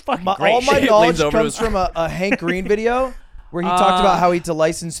 It's fucking great all my shit. knowledge Leans over to comes his- from a Hank Green video where he talked about how he had to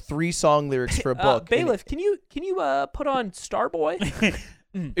license 3 song lyrics for a book. And Bailiff, can you put on Starboy?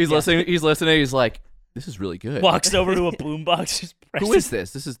 He's listening. He's listening. He's like, "This is really good." Walks over to a boombox. Just presses. Who is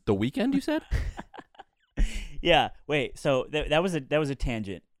this? This is the weekend. You said? Yeah. Wait. So that was a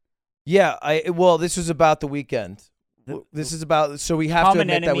tangent. yeah, well, this was about the weekend. This is about, so we have to Common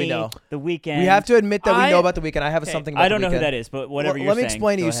admit that we Enemy, know. The Weekend. We have to admit that we know I- about the weekend. I have Okay, something about I don't the know who weekend. that is, but whatever Well, you're let me saying.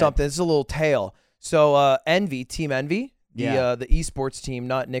 explain to Go you ahead. something. This is a little tale. So Envy, Team Envy, Yeah. the esports team,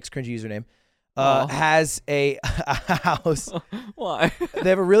 not Nick's cringy username, Oh. has a house. Why? They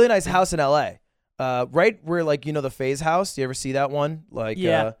have a really nice house in LA. Right where, like, the FaZe house. Do you ever see that one? Like,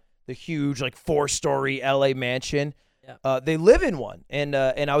 Yeah. the huge, like, 4-story LA mansion. Yeah. They live in one. And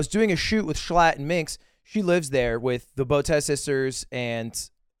I was doing a shoot with Schlatt and Minx. She lives there with the Botez sisters and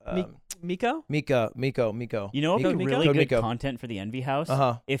Miko? Miko. You know what would be Miko? really Code good Miko. content for the Envy House?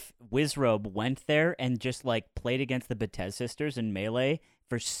 Uh-huh. If Wizrobe went there and just like played against the Betez sisters in Melee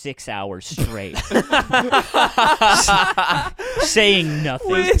for 6 hours straight, saying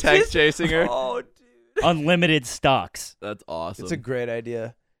nothing, Tech chasing her. Oh, dude. unlimited stocks. That's awesome. It's a great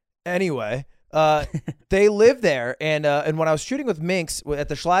idea. Anyway, they live there, and when I was shooting with Minx at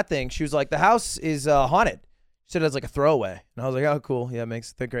the Schlatt thing, she was like, "The house is haunted." She said it as like a throwaway, and I was like, "Oh, cool, yeah,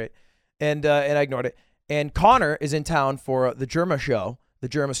 Minx, they're great," and I ignored it. And Connor is in town for the Germa show, the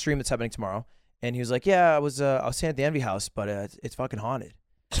Germa stream that's happening tomorrow, and he was like, "Yeah, I was staying at the Envy House, but it's fucking haunted."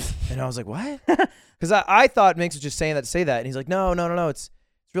 And I was like, "What?" Because I thought Minx was just saying that to say that, and he's like, "No, it's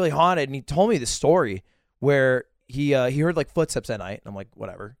really haunted." And he told me the story where he heard like footsteps at night. And I'm like,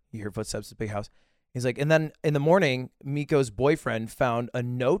 whatever. You hear footsteps at the big house. He's like, and then in the morning, Miko's boyfriend found a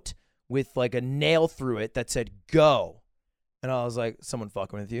note with like a nail through it that said "go," and I was like, someone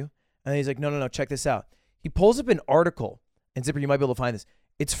fucking with you. And he's like, no, check this out. He pulls up an article, and Zipper, you might be able to find this.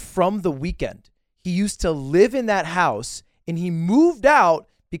 It's from The Weeknd. He used to live in that house, and he moved out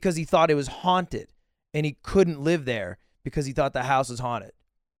because he thought it was haunted, and he couldn't live there because he thought the house was haunted.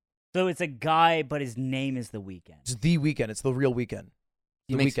 So it's a guy, but his name is The Weekend. It's The Weeknd. It's the real Weeknd.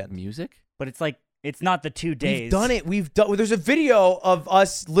 He The makes Weeknd. music. But it's like, it's not the 2 days. We've done it. We've done. There's a video of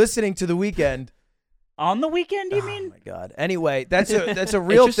us listening to The Weeknd. On The Weekend, you Oh mean? my god. Anyway, that's a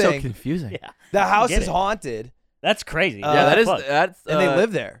real it's just thing. so confusing. Yeah. The house get is it. haunted, That's crazy. Yeah, that is. Fuck. That's. and they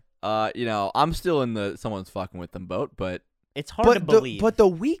live there. I'm still in the someone's fucking with them boat, but It's hard to believe. But the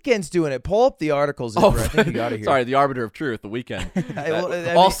Weeknd's doing it. Pull up the articles. I think you got it here. sorry, the arbiter of truth, the weekend. I All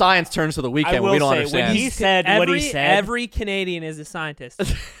mean- science turns to the weekend I when will we don't say, understand. when he said what he said, Every Canadian is a scientist.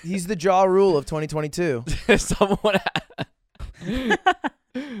 He's the Ja Rule of 2022. someone.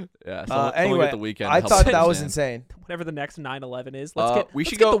 Yeah. Someone Anyway, get the weekend. I to help thought us that was understand. insane, Whatever the next 9/11 is. We Let's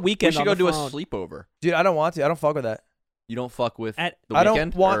should get go. the Weeknd We should on go the do a phone. sleepover. dude. I don't want to. I don't fuck with that. You don't fuck with At- the I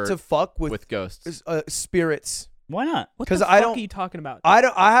weekend. don't want or to fuck with ghosts. spirits. why not? What 'Cause the I fuck don't- are you talking about? I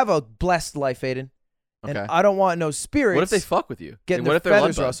have a blessed life, Aiden, and Okay. I don't want no spirits. What if they fuck with you? getting And what their if they're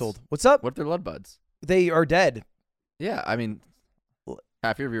feathers blood buds? rustled? What's up? What if they're blood buds? They are dead. Yeah, I mean,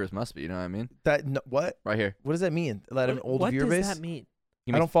 Half your viewers must be. You know what I mean? What? Right here. What does that mean? That an old what viewer does base? that mean?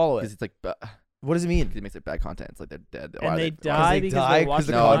 I don't follow Because it. it's like. What does it mean? It makes it bad content. It's like they're dead. And they why die they because die they watch 'cause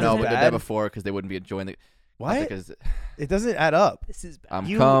the the No, content no, is but they're bad? dead before because they wouldn't be enjoying the. What? Because It doesn't add up. This is bad. I'm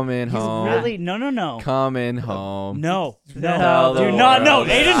You- coming He's home. really no. Coming home. No, Tell do the not. No, world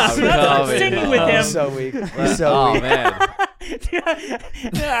Aiden, I'm stop coming singing home. with him. He's so weak. He's so Oh weak. man.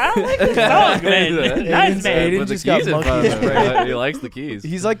 I like the song, man. Nice, Aiden's- man. Aiden With the just got keys in monkey front of him. brain. He likes the keys.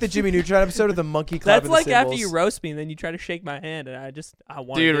 He's like the Jimmy Neutron episode of the monkey clap. That's the like after cymbals. you roast me and then you try to shake my hand and I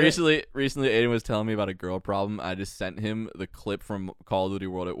want Dude, to recently Aiden was telling me about a girl problem. I just sent him the clip from Call of Duty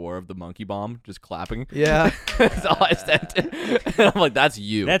World at War of the monkey bomb just clapping. Yeah. That's all I sent him. And I'm like, that's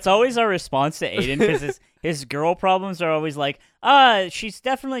you. That's always our response to Aiden because his girl problems are always like, she's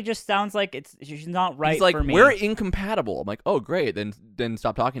definitely just sounds like she's not right He's like, for me. we're incompatible. I'm like, oh great, then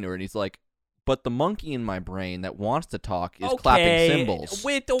stop talking to her. And he's like, but the monkey in my brain that wants to talk is clapping cymbals.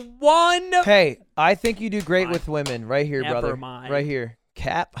 With the one. Hey, I think you do great with women. Right here, Never brother. mind. Right here.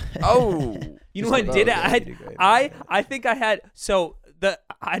 Cap. Oh, You know Just what like, did oh, yeah, you do great. I think I had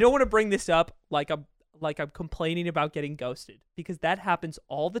I don't want to bring this up like I'm complaining about getting ghosted because that happens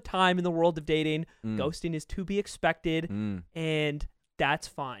all the time in the world of dating. Ghosting is to be expected and that's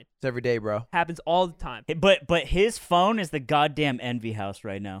fine. It's every day, bro. Happens all the time. But his phone is the goddamn envy house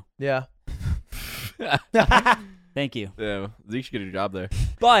right now. Yeah. Thank you. Yeah, Zeke should get a job there.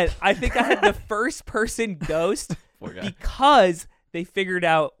 But I think I had the first person ghost Poor guy. because they figured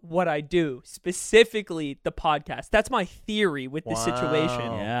out what I do, specifically the podcast. That's my theory with this situation.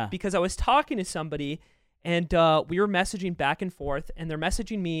 Wow. Yeah. Because I was talking to somebody and we were messaging back and forth and they're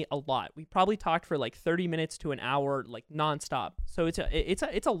messaging me a lot. We probably talked for like 30 minutes to an hour, like nonstop. So it's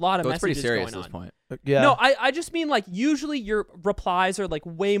a lot of So it's messages pretty serious going at this on. point. Yeah. No, I just mean like usually your replies are like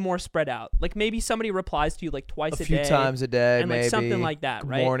way more spread out. Like maybe somebody replies to you like twice a a few day. times a day, and maybe. like something like that, Good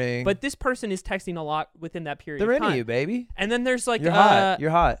right? morning. But this person is texting a lot within that period they're of into time. you, baby. And then there's like You're hot. You're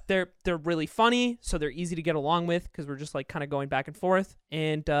hot. they're really funny, so they're easy to get along with because we're just like kind of going back and forth,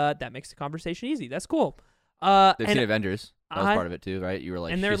 and that makes the conversation easy. That's cool. They've And seen Avengers. That was I- part of it too, right? You were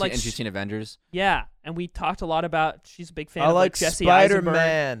like, and they're like she's seen Avengers. yeah, and we talked a lot about. She's a big fan I of like Jesse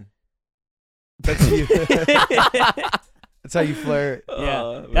Spider-Man. That's you. Eisenberg. That's how you flirt.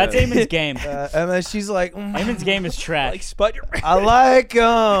 Yeah. That's Eamon's game. And then she's like, Eamon's game is trash. like Spider-Man. I like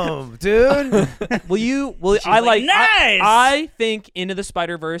him, dude. She's I like, nice! I think Into the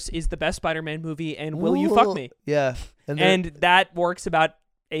Spider-Verse is the best Spider-Man movie, and will you fuck me? Yeah. And, And that works about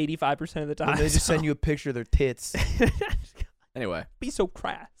 85% of the time. they just send you a picture of their tits. Anyway, Be so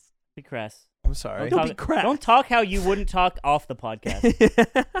crass. Be crass. I'm sorry. Don't be crass. Don't talk how you wouldn't talk off the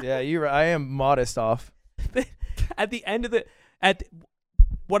podcast. Yeah, you're right. I am modest off. At the end of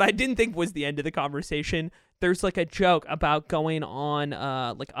what I didn't think was the end of the conversation, there's like a joke about going on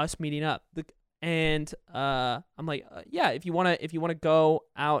like us meeting up. And I'm like, yeah, if you wanna go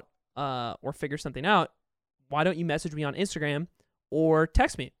out or figure something out, why don't you message me on Instagram or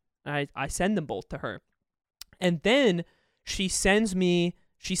text me? And I send them both to her. And then she sends me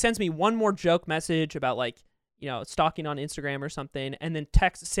one more joke message about like, you know, stalking on Instagram or something, and then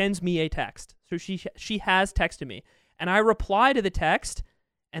sends me a text. So she has texted me, and I reply to the text,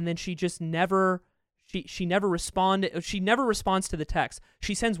 and then she just never she never responded. She never responds to the text.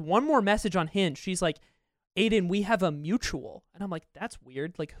 She sends one more message on Hinge. She's like, Aiden, we have a mutual, and I'm like, that's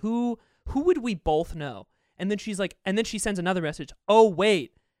weird. Like who would we both know? And then she's like, and then she sends another message. Oh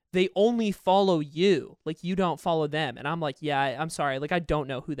wait, they only follow you. Like you don't follow them. And I'm like, yeah, I'm sorry. Like I don't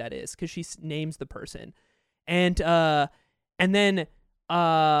know who that is because she names the person. And then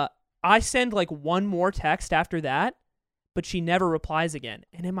I send like one more text after that, but she never replies again.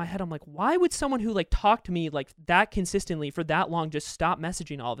 And in my head, I'm like, why would someone who like talked to me like that consistently for that long just stop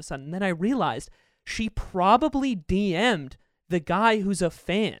messaging all of a sudden? And then I realized she probably DM'd the guy who's a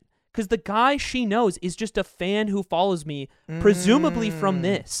fan. Because the guy she knows is just a fan who follows me, presumably from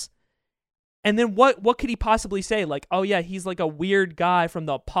this. And then what could he possibly say? Like, oh yeah, he's like a weird guy from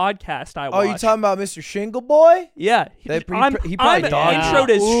the podcast I watch. Oh, you talking about Mr. Shingle Boy? Yeah. He probably I'm dogged introed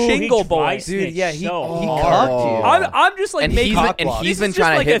you. as Ooh, Shingle he Boy. tries Dude, it yeah, he so cocked hard. you. I'm just like and making he's this been is trying just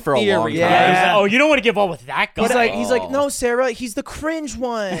to like hit for a theory. long time. Yeah. He's like, oh, you don't want to give all with that guy. He's like, no, Sarah, he's the cringe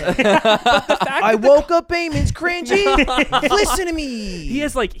one. fact I that the- woke up, Eamon's cringy. Listen to me.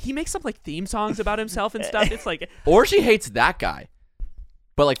 He makes up like theme songs about himself and stuff. It's like, Or she hates that guy,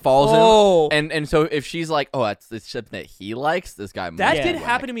 but like follows Oh. him. And so if she's like, oh, it's something that he likes, this guy. that might did be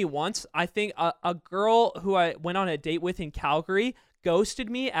happen whack. to me once. I think a girl who I went on a date with in Calgary ghosted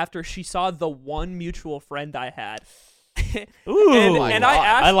me after she saw the one mutual friend I had. Ooh, and my I God.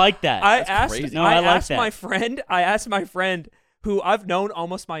 asked, I like that. I That's asked, crazy. No, I like asked that. my friend, who I've known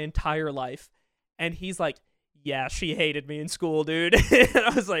almost my entire life, and he's like, "Yeah, she hated me in school, dude." And I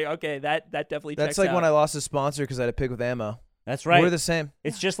was like, "Okay, that definitely That's checks like out." when I lost a sponsor because I had a pig with ammo. That's right. We're the same.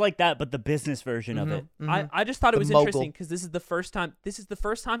 It's just like that, but the business version of Mhm, it. mhm. I just thought it The was mogul. interesting because this is the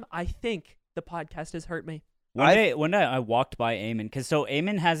first time I think the podcast has hurt me. One day I walked by Eamon, because so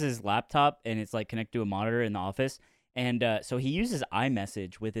Eamon has his laptop and it's like connected to a monitor in the office, and so he uses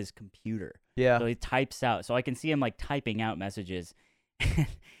iMessage with his computer. Yeah. So he types out, so I can see him like typing out messages,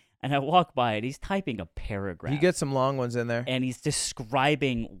 and I walk by it. He's typing a paragraph. You get some long ones in there. and he's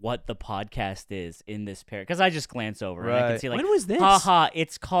describing what the podcast is in this paragraph. Because I just glance over and I can Right. see like, When was this? haha,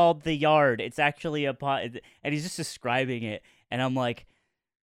 it's called The Yard. It's actually a pod, and he's just describing it, and I'm like,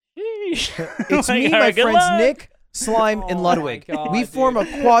 sheesh. It's Like, me, all my right, good friends luck. Nick, Slime, Oh and my Ludwig. God, We form a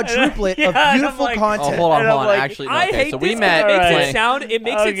dude. quadruplet Yeah, of and I'm beautiful like- Oh, content. hold on, And I'm hold on. like, Actually, no, I okay, hate so this we met because playing. it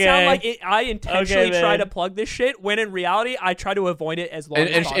makes it sound like I intentionally Okay, try man. to plug this shit when in reality I try to avoid it as long as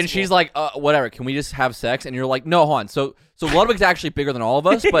possible. And she's like, whatever. Can we just have sex? And you're like, no, hold on. So Ludwig's actually bigger than all of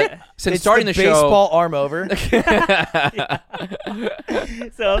us, but since It's starting the the baseball arm over.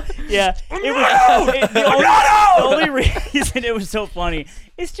 So yeah, the only reason it was so funny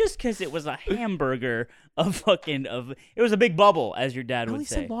is just because it was a hamburger of it was a big bubble, as your dad I would only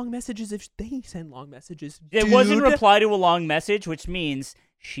say. send long messages if they send long messages. It wasn't dude. reply to a long message, which means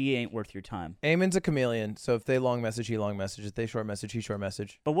she ain't worth your time. Eamon's a chameleon, so if they long message, he long message. If they short message, he short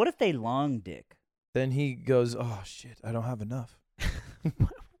message. But what if they long dick? Then he goes, oh, shit, I don't have enough.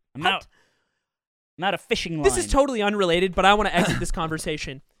 I'm out. I'm out of fishing line. This is totally unrelated, but I want to exit this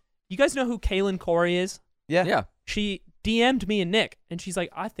conversation. You guys know who Kaylin Corey is? Yeah. Yeah. She DM'd me and Nick, and she's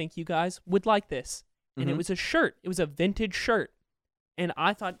like, I think you guys would like this. And it Mhm. was a shirt. It was a vintage shirt. And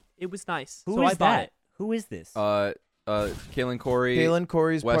I thought it was nice. Who so is I bought that? it. Who is this? Kaylin Corey. Kaylin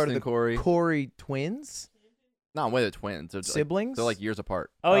Corey's part of Weston the Corey. Corey twins, No, wait, they're twins. They're siblings. They're like years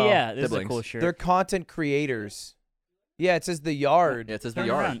apart. oh oh, yeah, this is a siblings. cool shirt. They're content creators. Yeah, it says The Yard. Yeah, it says the Turn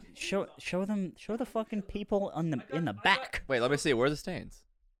yard. around. Show the fucking people in the back. Wait, let me see. Where are the stains?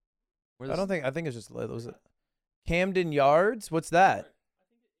 I think it's just was it Camden Yards. What's that?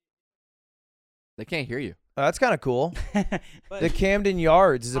 They can't hear you. Oh, that's kind of cool. But The Camden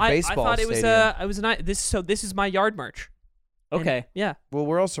Yards is a baseball I thought it was stadium. I was not this is my yard merch. And, Okay. yeah. Well,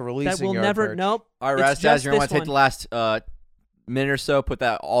 we're also releasing That will yard never merch. nope. All right, It's Raz Jazz, just you want this to take the last minute or so, put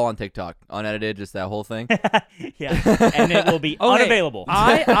that all on TikTok, unedited, just that whole thing. Yeah, and it will be Okay, unavailable.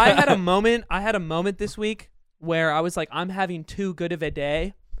 I had a moment this week where I was like, I'm having too good of a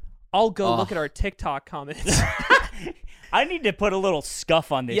day. I'll go look at our TikTok comments. I need to put a little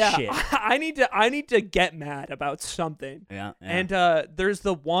scuff on this yeah, shit. I need to get mad about something. Yeah, And there's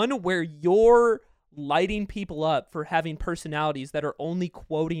the one where you're lighting people up for having personalities that are only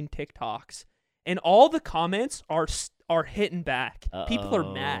quoting TikToks, and all the comments are hitting back. People are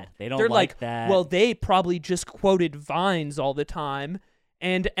Uh-oh. mad. They don't They're like that. Well, they probably just quoted Vines all the time,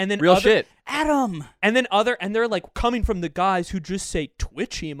 and then Real other, shit. Adam. and they're like coming from the guys who just say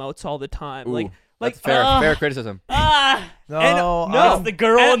Twitch emotes all the time, Ooh, like that's fair. uh, Fair criticism. No, And- I- It's the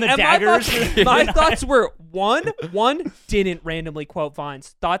girl and the daggers. My thoughts were one didn't randomly quote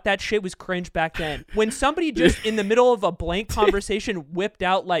Vines. Thought that shit was cringe back then. When somebody just in the middle of a blank conversation whipped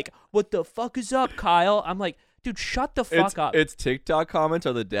out like, "What the fuck is up, Kyle?" I'm like, dude, shut the fuck up. It's TikTok comments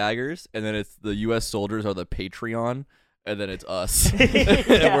are the daggers, and then it's the U.S. soldiers are the Patreon, and then it's us.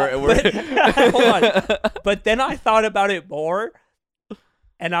 Yeah. and we're Hold on. But then I thought about it more,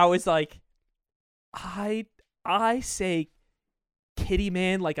 and I was like, I say kitty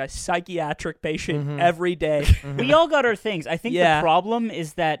man like a psychiatric patient Mhm. every day. We all got our things. I think Yeah. the problem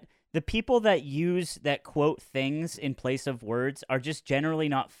is that the people that quote things in place of words are just generally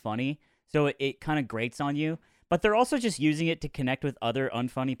not funny. So it kind of grates on you. But they're also just using it to connect with other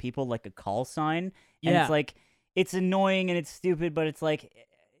unfunny people like a call sign. And Yeah. it's like, it's annoying and it's stupid, but it's like,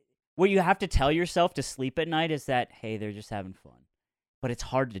 what you have to tell yourself to sleep at night is that, hey, they're just having fun. But it's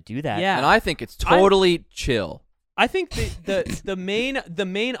hard to do that. Yeah. and I think it's totally chill. I think the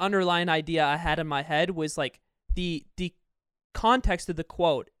main underlying idea I had in my head was like the context of the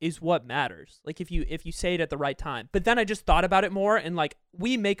quote is what matters. Like if you say it at the right time. But then I just thought about it more, and like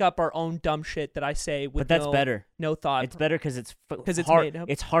we make up our own dumb shit that I say with But that's no, better. no thought. It's better because it's made up.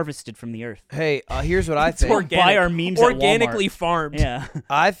 It's harvested from the earth. hey, here's what I It's think. organic. Buy our memes at organically Walmart. farmed. Yeah.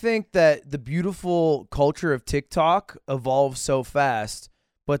 I think that the beautiful culture of TikTok evolves so fast,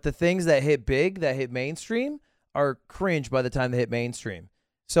 but the things that hit big, that hit mainstream, are cringe by the time they hit mainstream.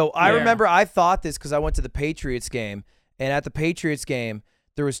 So I Yeah. remember I thought this because I went to the Patriots game, and at the Patriots game,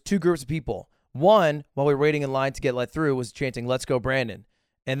 there was two groups of people. One, while we were waiting in line to get let through, was chanting, "Let's go, Brandon."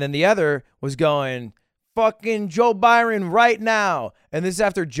 And then the other was going, fucking Joe Byron right now. And this is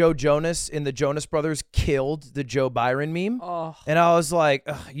after Joe Jonas in the Jonas Brothers killed the Joe Byron meme. Oh. And I was like,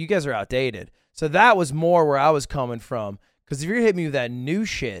 ugh, you guys are outdated. So that was more where I was coming from. Because if you're hitting me with that new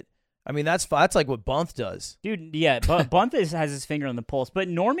shit, I mean, that's like what Bunth does. Dude, yeah, but Bunth has his finger on the pulse. But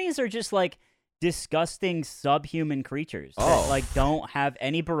normies are just like disgusting subhuman creatures that like don't have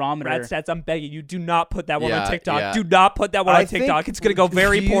any barometer. Brad Stats, I'm begging you, do not put that one Yeah, on TikTok. yeah. Do not put that one on TikTok. It's gonna go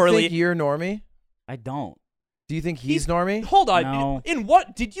very do you poorly. Think you're normie? I don't. Do you think he's normie? Hold on. No. In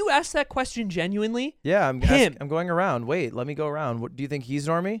what? Did you ask that question genuinely? Yeah, I'm Him. I'm going around. Wait, let me go around. What, do you think he's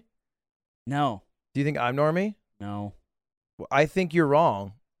normie? No. Do you think I'm normie? No. I think you're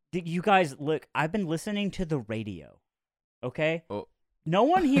wrong. You guys, look, I've been listening to the radio. Okay? Oh. No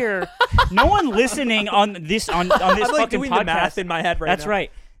one here, no one listening on this on this I'm like fucking doing podcast. the math in my head right That's now.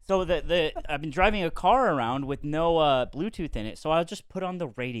 right. So I've been driving a car around with no Bluetooth in it, so I'll just put on the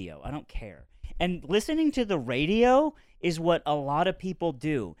radio. I don't care. And listening to the radio is what a lot of people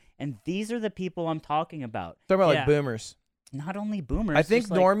do, and these are the people I'm talking about. Talking about Yeah. like boomers. Not only boomers. I think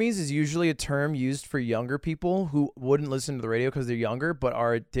just like, normies is usually a term used for younger people who wouldn't listen to the radio because they're younger, but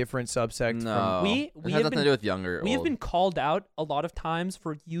are a different subsect. No, We it have has nothing been- to do with younger. We have old. been called out a lot of times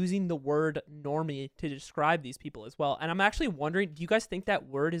for using the word normie to describe these people as well. And I'm actually wondering, do you guys think that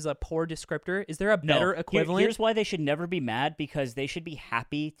word is a poor descriptor? Is there a no. better equivalent? Here's why they should never be mad, because they should be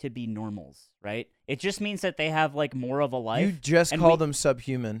happy to be normals, right? It just means that they have like more of a life. You just and called we- them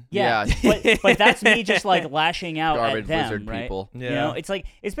subhuman. Yeah, Yeah. but that's me just like lashing out Garbage at them, lizard right? people. You Yeah. know,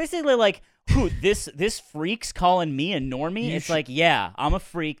 it's basically like, who this freak's calling me a normie. You It's should- like, yeah, I'm a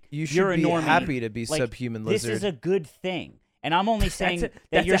freak. You should You're be a normie. happy to be Like, subhuman This lizard. is a good thing, and I'm only saying that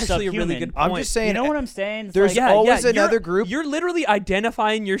that's you're actually a subhuman. really good I'm point. just saying. You know what I'm saying? It's There's like, always you're- another group. You're literally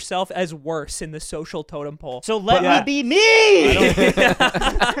identifying yourself as worse in the social totem pole. so let Yeah. me be me.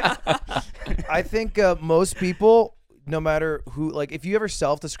 I think most people, no matter who, like if you ever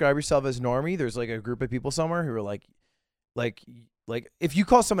self-describe yourself as normie, there's like a group of people somewhere who are like if you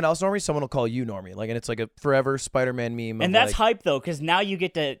call someone else normie, someone will call you normie. Like, and it's like a forever Spider-Man meme. And of that's like, hype though, because now you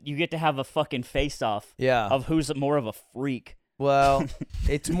get to have a fucking face off yeah. of who's more of a freak. Well,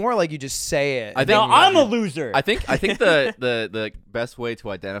 it's more like you just say it. I and think- No, then you- I'm a loser. I think the best way to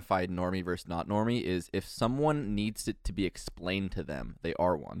identify normie versus not normie is if someone needs it to be explained to them, they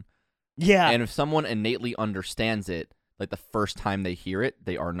are one. yeah. And if someone innately understands it, like the first time they hear it,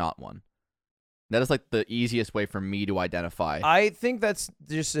 they are not one. That is like the easiest way for me to identify. I think that's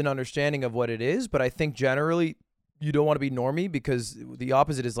just an understanding of what it is, but I think generally you don't want to be normie because the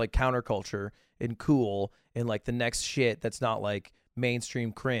opposite is like counterculture and cool and like the next shit that's not like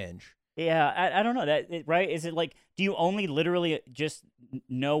mainstream cringe. Yeah, I don't know right. Is it like, do you only literally just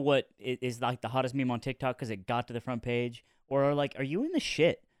know what is like the hottest meme on TikTok because it got to the front page, or like, are you in the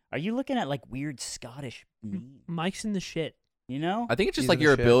shit? Are you looking at like weird Scottish memes? Mike's in the shit. You know? I think it's just These like are the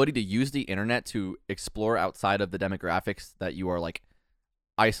your shit. ability to use the internet to explore outside of the demographics that you are like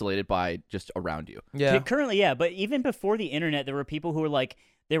isolated by just around you. Yeah. Currently, yeah, but even before the internet, there were people who were like,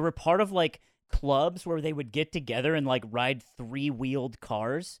 they were part of like clubs where they would get together and like ride 3-wheeled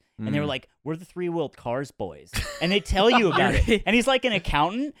cars, and they were like, "We're the 3-wheeled cars boys," and they tell you about it. And he's like an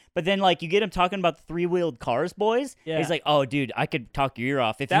accountant, but then like you get him talking about the 3-wheeled cars boys. Yeah. He's like, "Oh, dude, I could talk your ear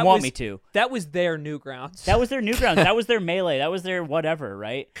off if That you want was- me to." That was their Newgrounds. That was their Newgrounds. That was their Melee. That was their whatever,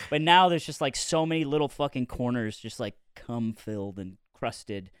 right? But now there's just like so many little fucking corners, just like cum filled and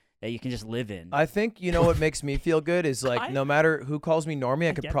crusted, that you can just live in. I think you know what makes me feel good is like no matter who calls me normie,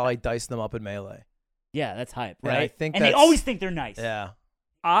 I could get probably dice them up in Melee. Yeah, that's hype, Yeah, right? I think and they that's- always think they're nice. Yeah.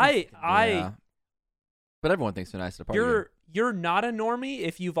 Yeah. But everyone thinks they're nice at a party. You're not a normie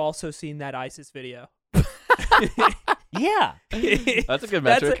if you've also seen that ISIS video. Yeah. That's a good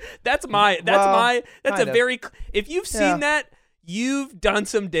metric. That's Well, a kind of. very if you've seen Yeah. that, you've done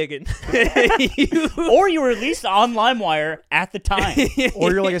some digging. Or you were at least on LimeWire at the time.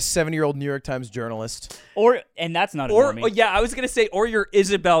 Or you're like a 70-year-old New York Times journalist. And that's not a Or normie. yeah, I was gonna say, or you're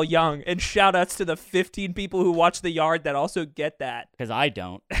Isabel Young, and shout outs to the 15 people who watch The Yard that also get that. Because I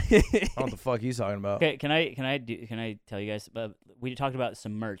don't. I don't know what the fuck he's talking about. Okay, can I tell you guys? We talked about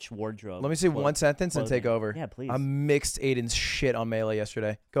some merch, wardrobe. Let me say clo- one sentence and take clothing. over. Yeah, please. I mixed Aiden's shit on Melee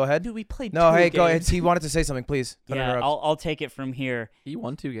yesterday. Go ahead. Dude, we played. No, two hey, go ahead. games. He wanted to say something, please. Don't yeah, interrupt. I'll take it from here. He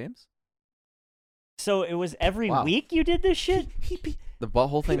won 2 games. So it was every Wow. week you did this shit? He beat The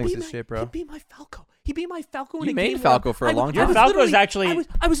whole thing He was beat just shit, bro. He beat my Falco. He beat my Falco in You a made game. Falco for a long Your time. Falco is actually. I was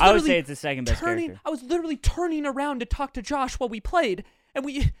I would literally say it's the second best turning. character. I was literally turning around to talk to Josh while we played, and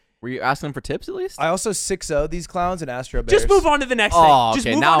we. Were you asking them for tips at least? I also 6-0'd these clowns and Astro Bears. Just move on to the next Oh, thing. Just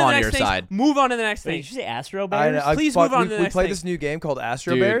okay, move now on to I'm the on next your thing. side. Move on to the next Wait, thing. did you say Astro Bears? Please move on to the We next played thing. this new game called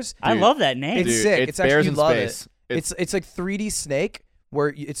Astro Dude, Bears. I Dude. love that name. It's Dude, sick. It's It's actually bears in love space. It's like 3D Snake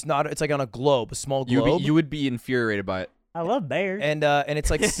where it's not. It's like on a globe, a small globe. You would be infuriated by it. I love bears. and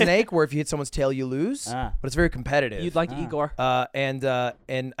it's like Snake where if you hit someone's tail you lose, Ah. but it's very competitive. You'd like Ah. Igor. and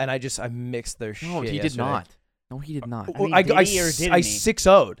I mixed their shit. No, he did yesterday. not. No, he did not. I mean, I, did I, he or didn't I he?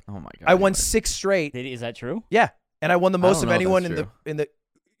 6-0'd. Oh my god. I won anyway. 6 straight. Is that true? Yeah, and I won the I most don't of know if anyone that's in the.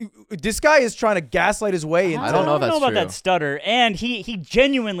 This guy is trying to gaslight his way into. I don't know if that's about true. that stutter, and he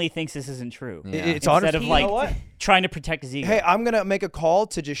genuinely thinks this isn't true. Yeah. It's Instead honest. of You like know what? trying to protect his ego. Hey, I'm gonna make a call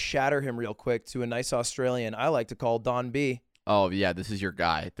to just shatter him real quick to a nice Australian I like to call Don B. Oh yeah, this is your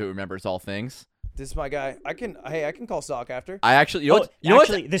guy that remembers all things. This is my guy. I can call Sock after. I actually, you know, Oh, what, you know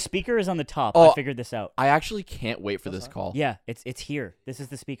actually, what? the speaker is on the top. Oh, I figured this out. I actually can't wait for this call. Yeah, it's here. This is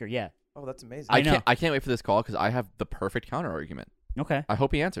the speaker. Yeah. Oh, that's amazing. I know. I can't wait for this call because I have the perfect counter argument. Okay. I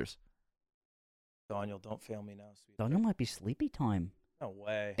hope he answers. Daniel, don't fail me now, sweet. Daniel might be sleepy time. No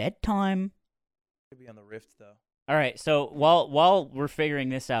way. Bedtime. Could be on the Rift though. All right. So while we're figuring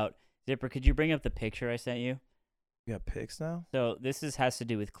this out, Zipper, could you bring up the picture I sent you? You got pics now? So this has to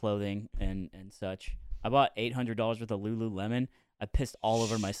do with clothing and such. I bought $800 worth of Lululemon. I pissed all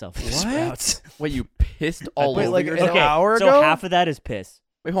over myself. at Sprouts. Wait, you pissed all Wait, over like yourself? an hour so ago? half of that is piss.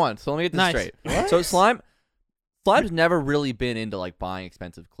 Wait, hold on. So let me get this Nice. straight. What? So Slime's never really been into like buying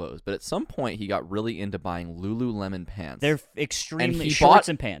expensive clothes, but at some point he got really into buying Lululemon pants. They're extremely he shorts bought-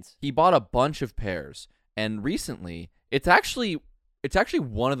 and pants. He bought a bunch of pairs, and recently it's actually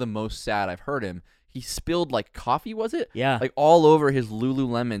one of the most sad I've heard him. He spilled like coffee, was it? Yeah. Like all over his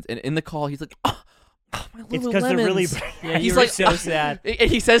Lululemons, and in the call he's like, "Oh, my Lululemons." It's because they're really. Yeah, He's you were like so sad. And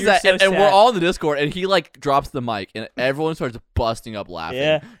he says You're that, so and we're sad. all in the Discord, and he like drops the mic, and everyone starts busting up laughing.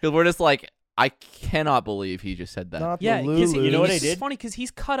 Yeah. Because we're just like, I cannot believe he just said that. Not Yeah, the because Lulus. You know what I it's did? funny because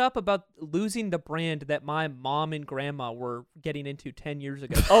he's cut up about losing the brand that my mom and grandma were getting into 10 years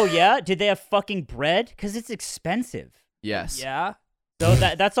ago. Oh yeah, did they have fucking bread? Because it's expensive. Yes. Yeah. So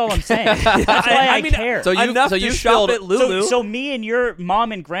that's all I'm saying. That's why I mean, care. So you Enough so to you shop spilled at Lulu. So me and your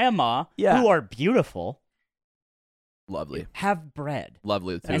mom and grandma, Yeah. who are beautiful, lovely, have bread.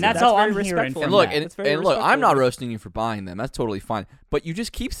 lovely. too. And that's That's all very I'm hearing respectful. from And look, that. and, That's very and look, I'm respectful not of you. roasting you for buying them. That's totally fine. But you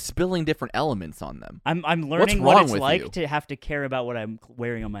just keep spilling different elements on them. I'm What's learning wrong what it's with like you? to have to care about what I'm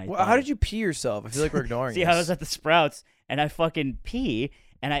wearing on my Well, body. how did you pee yourself? I feel like we're ignoring See, this. I was at the Sprouts and I fucking pee,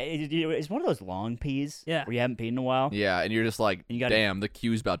 and it's one of those long pees Yeah. where you haven't peed in a while. Yeah, and you're just like, And you gotta- damn, the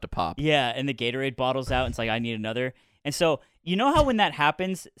queue's about to pop. Yeah, and the Gatorade bottle's out, and it's like I need another. And so you know how when that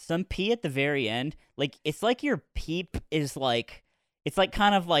happens, some pee at the very end, like it's like your peep is like, it's like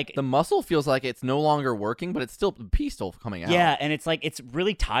kind of like The muscle feels like it's no longer working, but it's still the pee's still coming out. yeah, and it's like it's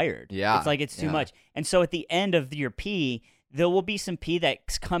really tired. Yeah, it's like it's too yeah. much. And so at the end of your pee, there will be some pee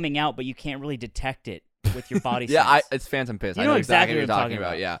that's coming out, but you can't really detect it with your body. Yeah, sense. it's Phantom Piss. You I know know exactly exactly what what you're I'm talking talking about.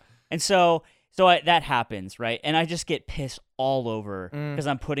 about. Yeah. And so that happens, right? And I just get pissed all over because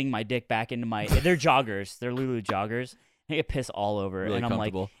I'm putting my dick back into my. They're joggers. They're Lulu joggers. I get pissed all over, Really and I'm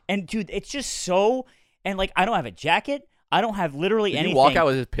like, comfortable. and dude, it's just so. And like, I don't have a jacket. I don't have literally Did anything. you walk out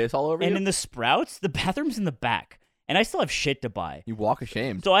with his piss all over and you? in the Sprouts, the bathroom's in the back, and I still have shit to buy. You walk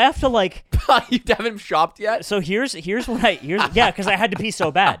ashamed. So I have to like. You haven't shopped yet? So here's what I yeah, because I had to pee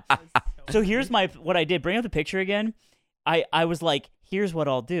so bad. So here's what I did. Bring up the picture again. I was like, here's what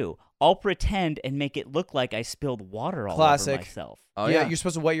I'll do. I'll pretend and make it look like I spilled water all Classic. over myself. Oh, yeah, you're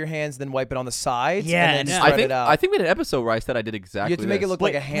supposed to wet your hands, then wipe it on the sides, Yeah, and and then yeah. spread I think it out. I think we had an episode where I said I did exactly you have to make it this. look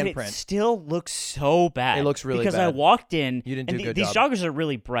like a But it handprint. still looks so bad. It looks really because I bad. walked in. You didn't and do a good these job. joggers are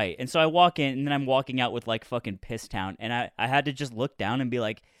really bright, and so I walk in, and then I'm walking out with like fucking piss town, and I had to just look down and be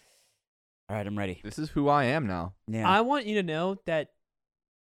like, all right, I'm ready. This is who I am now. Yeah. I want you to know that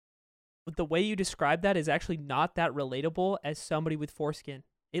the way you describe that is actually not that relatable as somebody with foreskin.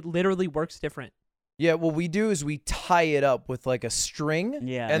 It literally works different. Yeah, what we do is we tie it up with like a string.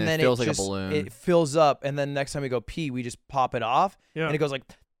 Yeah. And And it then fills like a just, balloon. It fills up, and then next time we go pee, we just pop it off, Yeah. and it goes like,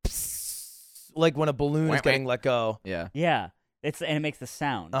 like when a balloon Wah, is getting let go. Yeah. yeah. And it makes the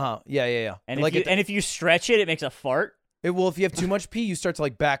sound. Yeah. And like if you stretch it, it makes a fart. well, if you have too much pee, you start to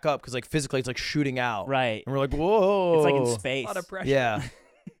like back up because like physically it's like shooting out. Right. And we're like, whoa. It's like in A space. lot of pressure. Yeah.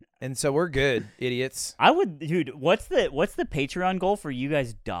 And so we're good, idiots. I would, dude. What's the Patreon goal for you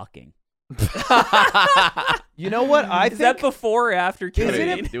guys docking? You know what? I Is that think before or after isn't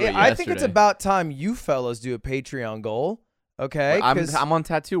Q&A? it, Do it I think it's yesterday. about time you fellas do a Patreon goal. Okay? 'Cause, I'm on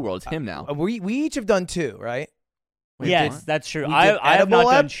Tattoo World. It's him now. we each have done 2, right? Yes, that's true. we I did have not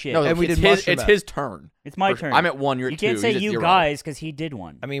edible done ep? shit. No, And we it's did his, mushroom it's ep. his turn. It's my For sure. turn. I'm at 1. You're at 2. You can't say He's at you 0. guys because he did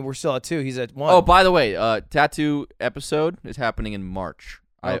one. I mean, we're still at 2. He's at 1. Oh, by the way, tattoo episode is happening in March.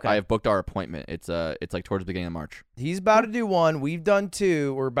 Okay. I have booked our appointment. It's like towards the beginning of March. He's about to do 1. We've done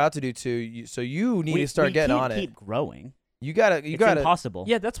 2. We're about to do 2. So you need to start getting on keep it. growing. You gotta. It's impossible.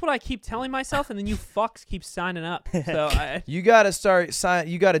 Yeah, that's what I keep telling myself, and then you fucks keep signing up. So You gotta start.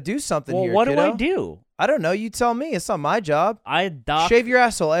 You gotta do something Well, here, what kiddo. do I do? I don't know. You tell me. It's not my job. I dock Shave your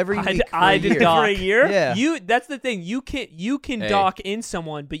asshole every week for I a did year. dock. for a year. Yeah. that's the thing. You can Hey. dock in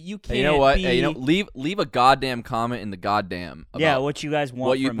someone, but you can't. Hey, you know what? Be, Hey, leave a goddamn comment in the goddamn. Yeah, about what you guys want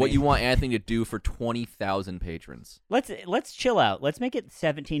what you from what me. you want Anthony to do for 20,000 patrons. Let's chill out. Let's make it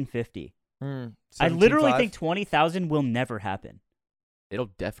 1750. I 17.5. literally think 20,000 will never happen.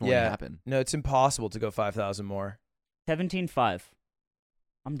 It'll definitely Yeah. happen. No, it's impossible to go 5,000 more. 17.5.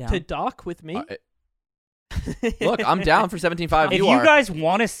 I'm down. to dock with me. Look, I'm down for 17.5. if You you are. guys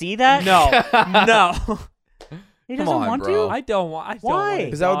want to see that, no, no, he Come doesn't on, want bro. to. I don't want. I don't Why? want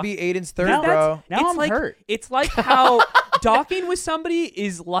Because that would be Aiden's third, Now bro. Now it's I'm like, hurt. It's like how docking with somebody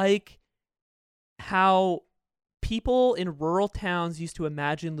is like how people in rural towns used to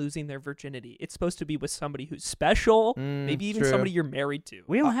imagine losing their virginity. It's supposed to be with somebody who's special, maybe even true. somebody you're married to.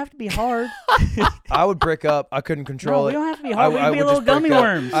 We don't have to be hard. I would brick up. I couldn't No, control we it. don't have to be hard. We can be would little just break gummy up.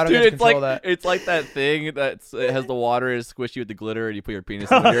 worms. I don't Dude, get to it's like control that. it's like that thing it has the water, it's squishy with the glitter, and you put your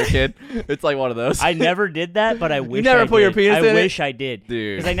penis in it when you're a kid. It's like one of those. I never did that, but I wish never I put your did. penis I in it? wish I did.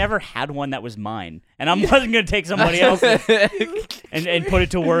 Dude. Because I never had one that was mine. And I wasn't going to take somebody else's and put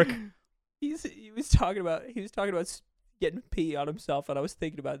it to work. He was talking about getting pee on himself, and I was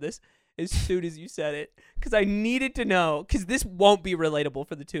thinking about this as soon as you said it because I needed to know because this won't be relatable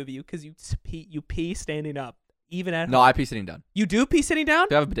for the two of you because you pee standing up even at No, home. I pee sitting down. You do pee sitting down.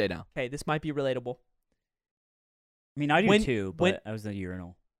 I have a bidet now. Okay, this might be relatable. I mean, I do When- too, when- but I was in the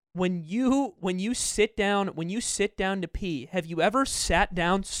urinal. When you sit down to pee, have you ever sat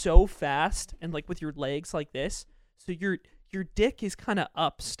down so fast and like with your legs like this, so your dick is kind of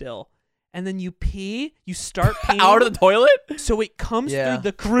up still, and then you pee, you start peeing Out of the toilet? so it comes Yeah. through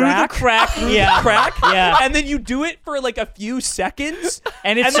the crack, Yeah. crack, Yeah. and then you do it for like a few seconds,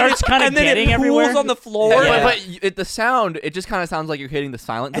 And it and starts kind of and then getting it pools everywhere. on the floor, Yeah. But the sound, it just kind of sounds like you're hitting the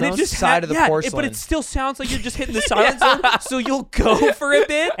silent and zone. it just Side of the but porcelain. it still sounds like you're just hitting the silent zone. So you'll go for a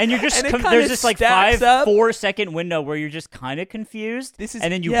bit, And you're just and it there's kinda this like stacks up. 4-second window where you're just kind of confused. This is-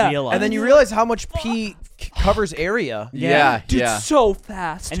 and then you yeah. realize. And then you realize how much pee covers area. yeah, Dude, yeah. so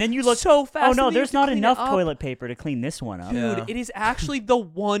fast. And then you look so fast. Oh and no, then you there's have to not clean it enough up. toilet paper to clean this one up. Dude, Yeah. it is actually the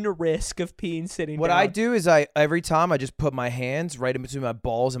one risk of peeing sitting What down. I do is every time I just put my hands right in between my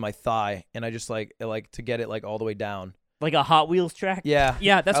balls and my thigh, and I just like to get it like all the way down. Like a Hot Wheels track. Yeah.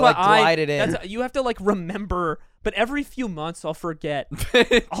 Yeah, that's I, why like, glide it in. That's, you have to like remember, but every few months I'll forget.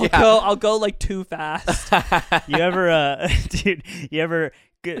 Yeah. I'll go like too fast. You ever, dude? You ever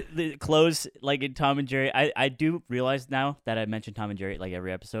close like in Tom and Jerry? I do realize now that I mentioned Tom and Jerry like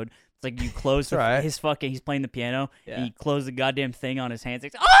every episode. It's like you close It's all right. his fucking. He's playing the piano. Yeah. And you close the goddamn thing on his hands.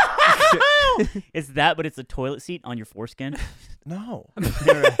 It's, oh! It's that, but it's a toilet seat on your foreskin. No.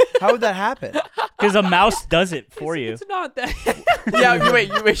 How would that happen? Because a mouse does it for you. It's not that.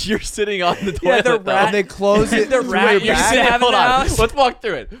 Yeah, you're sitting on the toilet. the though. rat- And they close it The through rat- your you're back? sitting- having Hold the on. house. Let's walk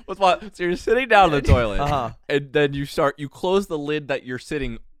through it. So you're sitting down on the toilet, Uh-huh. and then you close the lid that you're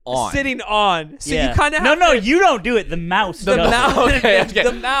sitting on. Sitting on. So Yeah. you kind of no, you don't do it. The mouse. the does it. mouse. Okay, okay.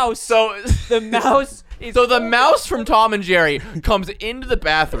 The mouse. So the mouse. Is So the mouse from Tom and Jerry comes into the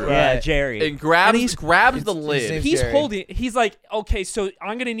bathroom Yeah, Right. Jerry. and grabs And he's- the his lid. name's He's Jerry. holding. He's like, okay, so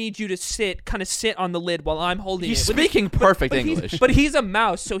I'm gonna need you to kind of sit on the lid while I'm holding He's it. With speaking perfect but English. But he's a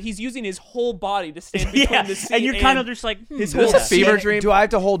mouse, so he's using his whole body to stand between Yeah, the seat and you're kind of just like his what's whole that? fever And dream. Do I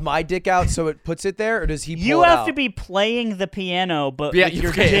have to hold my dick out so it puts it there, or does he pull You it have out? to be playing the piano, but Yeah, with you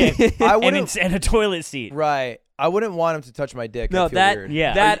your can't. dick I and, wouldn't. and a toilet seat. Right. I wouldn't want him to touch my dick. No, I feel that weird.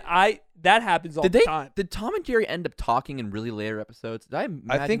 Yeah. that happens all Did the they? time. Did Tom and Jerry end up talking in really later episodes? Did I imagine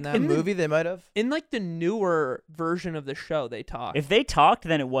I think that? the movie they might have. In like the newer version of the show, they talk. If they talked,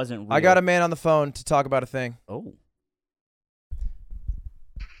 then it wasn't real. I got a man on the phone to talk about a thing. Oh.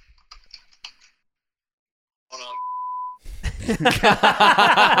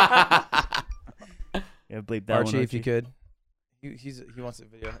 Yeah, bleep that Archie, one. if you could. He wants a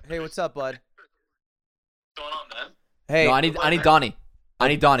video. Hey, what's up, bud? What's going on, man? Hey, No, I need Donnie. I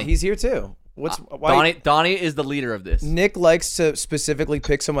need Donnie. he's here too. Why? Donnie is the leader of this. Nick likes to specifically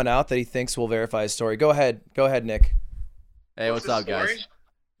pick someone out that he thinks will verify his story. Go ahead, Nick. Hey, what's the up, guys? story?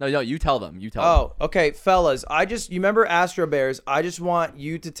 No, you tell them. You tell them. Oh, okay, fellas. You remember Astro Bears? I just want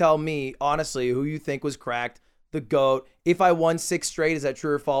you to tell me honestly who you think was cracked the GOAT. If I won 6 straight, is that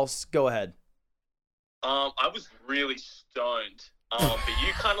true or false? Go ahead. I was really stoned. But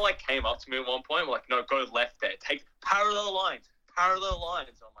you kind of like came up to me at one point, like, no, go left there. Take parallel lines. I'm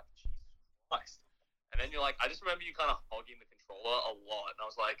like, Jesus Christ. And then you're like, I just remember you kind of hogging the controller a lot. And I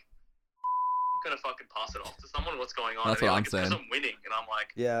was like, I'm going to fucking pass it off to someone. What's going on? That's and what like, I'm saying. It's because I'm winning. And I'm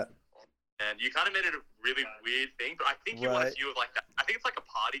like, Yeah. and you kind of made it a really weird thing. But I think you want Right. to view it like that. I think it's like a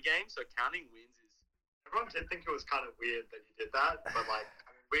party game. So counting wins is. Everyone did think it was kind of weird that you did that. But like,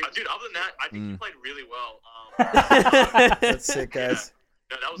 dude, other than that, I think you played really well. That's sick, guys.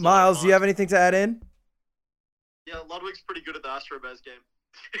 No, that was a lot of Miles, do you fun. have anything to add in? Yeah, Ludwig's pretty good at the Astro Bears game.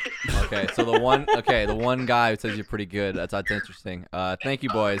 Okay, so the one guy who says you're pretty good. That's interesting. Thank you,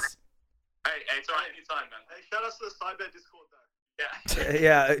 boys. Hey, it's all right. Anytime, man. Hey, shout out to the Cyber Discord, though.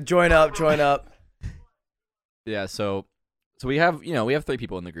 Yeah. Yeah, join up. Yeah, so we have 3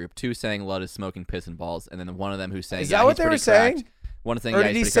 people in the group. 2 saying Lud is smoking piss and balls, and then one of them who's saying Is that what he's they were pretty saying? cracked. One is saying Or yeah,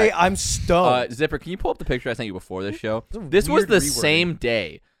 did he he's say pretty cracked. I'm stoned? Zipper, can you pull up the picture I sent you before this show? That's a This was weird the rewording. same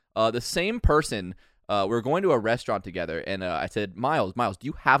day. The same person. We were going to a restaurant together, and I said, Miles, do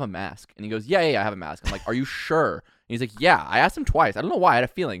you have a mask? And he goes, yeah, I have a mask. I'm like, are you sure? And he's like, yeah. I asked him twice. I don't know why. I had a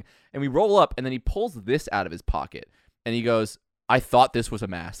feeling. And we roll up, and then he pulls this out of his pocket, and he goes, I thought this was a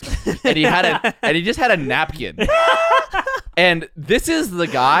mask. And he just had a napkin. And this is the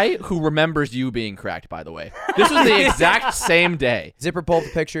guy who remembers you being cracked, by the way. This was the exact same day. Zipper, pull up the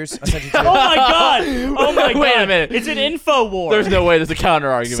pictures. I sent you Oh two. my god! Oh my god! Wait a minute. It's an info war. There's no way there's a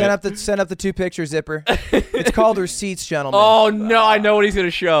counter argument. Send up the 2 pictures, Zipper. It's called receipts, gentlemen. Oh, no, I know what he's going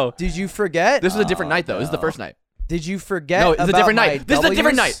to show. Did you forget? This is a different night, though. This is the first night. Did you forget? No, this is a about different my night. This is a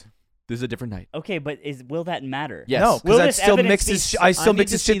different W's? night. This is a different night. Okay, but will that matter? Yes. No, Will because I this still evidence mixed be- his. I still I need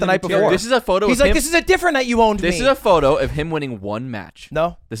mixed to his see shit the the night material. before. This is a photo He's of like, him. this is a different night you owned This me. is a photo of him winning 1 match.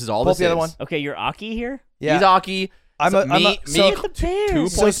 No, This is all pull this up the other is. one. Okay, you're Aki here. Yeah, He's Aki. I'm So a- me, so- me, Look at the Bears. 2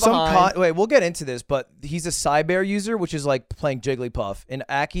 So points behind. wait, we'll get into this, but he's a Cybear user, which is like playing Jigglypuff, and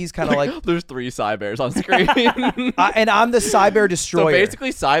Aki's kind of like, There's 3 Cybears on screen. and I'm the Cybear So destroyer. basically,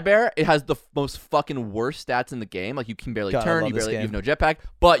 Cybear, it has the most fucking worst stats in the game. Like, you can barely God, I turn, love you this have game. no jetpack,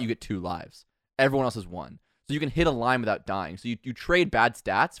 but you get 2 lives. Everyone else has 1. So you can hit a line without dying. So you trade bad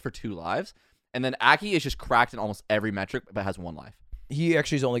stats for 2 lives, and then Aki is just cracked in almost every metric, but has 1 life. he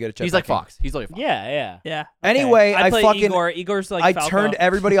actually is only good at check. He's like Fox. He's like Fox. Yeah. Yeah. Anyway, I play fucking- Igor. Igor's like I Falco. turned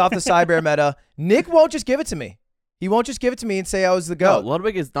everybody off the Cybear meta. Nick won't just give it to me. He won't just give it to me and say I was the No, GOAT.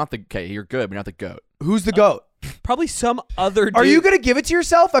 Ludwig is not the. Okay, you're good, but you're not the GOAT. Who's the GOAT? probably some other dude. Are you gonna give it to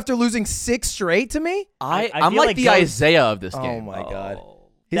yourself after losing 6 straight to me? I I'm feel like like the goats- Isaiah of this Oh game. my god. Oh.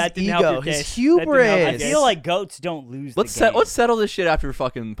 His That didn't help ego, your his case. That didn't help your hubris. I case. feel like goats don't lose. Let's the game. let's settle this shit after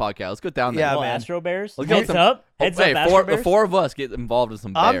fucking podcast. Let's go down there. Yeah, Well, man. Astro Bears. Let's go Heads with up. Oh, Heads hey, up. four, Astro the Bears. 4 of us get involved with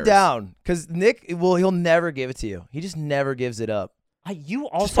some I'm bears. down because Nick, he'll never give it to you. He just never gives it up. You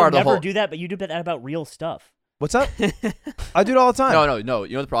part also of the never whole- do that, but you do that about real stuff. What's up? I do it all the time. No.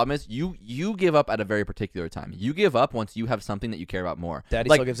 You know what the problem is? You give up at a very particular time. You give up once you have something that you care about more. Daddy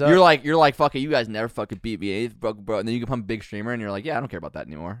like, still gives up. You're like, fuck it, you guys never fucking beat me, bro. And then you become a big streamer, and you're like, yeah, I don't care about that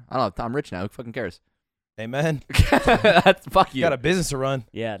anymore. I don't know. I'm rich now. Who fucking cares? Amen. That's fuck You you. got a business to run.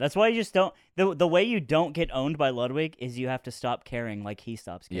 Yeah, that's why you just don't. The way you don't get owned by Ludwig is you have to stop caring like he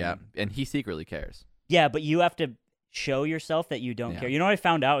stops caring. Yeah, and he secretly cares. Yeah, but you have to show yourself that you don't Yeah. care. You know what I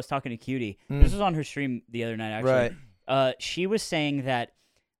found out? I was talking to Cutie. Mm. This was on her stream the other night, actually. Right. She was saying that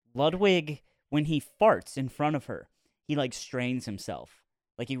Ludwig, when he farts in front of her, he like strains himself.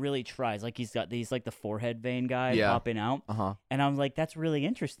 Like he really tries. Like he's like the forehead vein guy Yeah. popping out. Uh-huh. And I'm like, that's really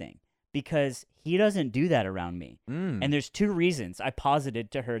interesting because he doesn't do that around me. Mm. And there's 2 reasons I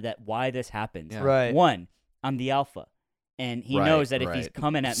posited to her that why this happens. Yeah. Right. One, I'm the alpha. And he Right, knows that if he's right.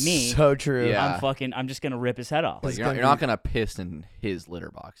 coming at me, So true. Yeah. I'm just going to rip his head off. Like, It's you're not, gonna you're not be- gonna piss in his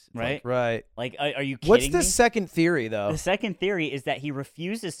litter box. It's Right? Right. Like, are you kidding What's the me? second theory though? The second theory is that he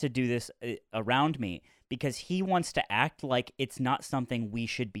refuses to do this around me because he wants to act like it's not something we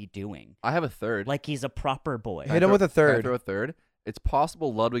should be doing. I have a third. Like he's a proper boy. Hit him with a Can I third. throw a third. It's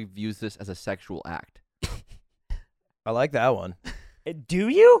possible Ludwig views this as a sexual act. I like that one. Do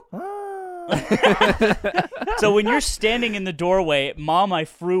you? Ah. So when you're standing in the doorway, Mom, I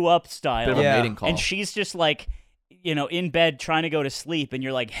threw up style. Bit of Yeah. a mating call. And she's just like, in bed trying to go to sleep, and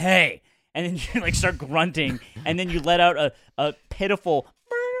you're like, hey. And then you like start grunting, and then you let out a pitiful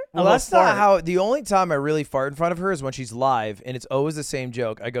Well, of a that's not fart. how. The only time I really fart in front of her is when she's live, and it's always the same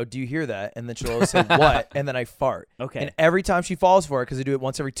joke. I go, "Do you hear that?" And then she'll always say, "What?" And then I fart. Okay. And every time she falls for it, because I do it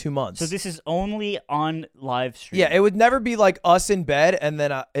once every 2 months. So this is only on live stream. yeah, it would never be like us in bed, and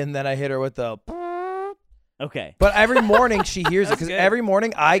then I hit her with the. Okay. But every morning she hears it because good. every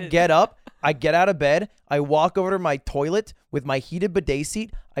morning I get up I get out of bed, I walk over to my toilet with my heated bidet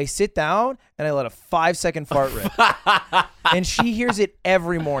seat, I sit down, and I let a 5-second fart rip. And she hears it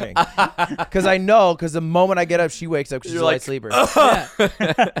every morning. Because the moment I get up, she wakes up because she's a light sleeper.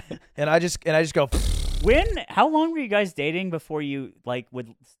 And I just go, How long were you guys dating before you like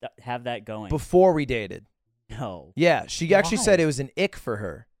would have that going? before we dated. No. Yeah, she actually Why? said it was an ick for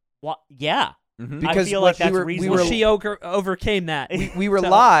her. What? Yeah. Because I feel like we that's were- reasonable. we were- She overcame that. We were So-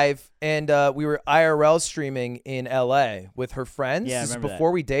 live and we were IRL streaming in LA with her friends. Yeah, I This is remember that.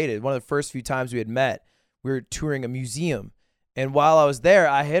 before we dated. One of the first few times we had met, we were touring a museum. And while I was there,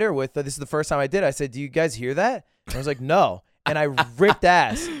 I hit her with, this is the first time I did. I said, "Do you guys hear that?" And I was like, "No." And I ripped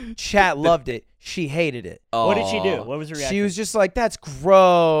ass. Chat loved it. She hated it. What did she do? Aw. What was her reaction? She was just like, "That's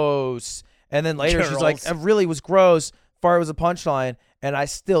gross." And then later she's like, Girls. "It really was gross." Fart was a punchline. And I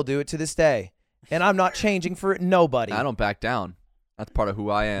still do it to this day. And I'm not changing for nobody. I don't back down. That's part of who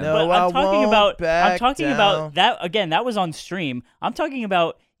I am. No. But I I'm talking won't about back down. that again. That was on stream. I'm talking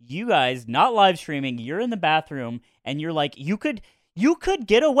about you guys not live streaming. You're in the bathroom and you're like, you could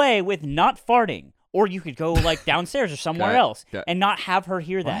get away with not farting, or you could go like downstairs or somewhere Okay, else okay. and not have her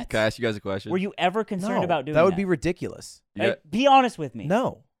hear that. Can I ask you guys a question? Were you ever concerned No, about doing that? Would be ridiculous. You got- Be honest with me.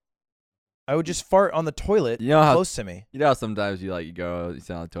 No. I would just fart on the toilet You know how- close to me. You know how sometimes you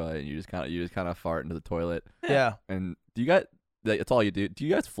sit on the toilet and you just kind of fart into the toilet. Yeah. And do you guys? That's all you do. Do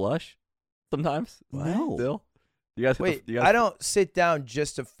you guys flush? Sometimes. No. Still. Do you guys? Wait, do you guys I don't sit down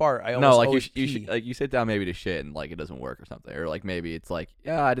just to fart. I No, almost like always you pee. should like you sit down maybe to shit and like it doesn't work or something, or like maybe it's like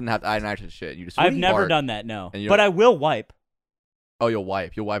I didn't actually shit. You just I've never fart. done that. No, And you but don't- I will wipe. Oh, you'll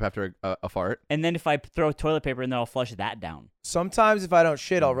wipe after a fart. And then if I throw toilet paper in there, I'll flush that down. Sometimes if I don't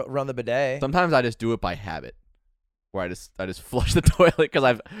shit, I'll run the bidet. Sometimes I just do it by habit, where I just flush the toilet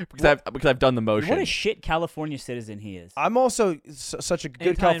because I've done the motion. What a shit California citizen he is. I'm also such a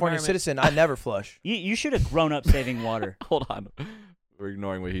good California Anti-environment. citizen. I never flush. You should have grown up saving water. Hold on, we're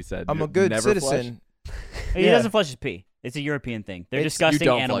ignoring what he said. I'm You a good never citizen. He Yeah. doesn't flush his pee. It's a European thing. They're It's- disgusting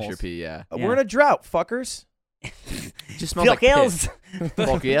You don't animals. flush your pee, yeah. Yeah. We're in a drought, fuckers. It just smells like Filkels. piss.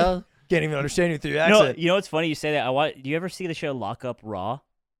 Fuck yeah. Can't even understand you through your No, accent. you know what's funny? You say that. Do you ever see the show Lock Up Raw?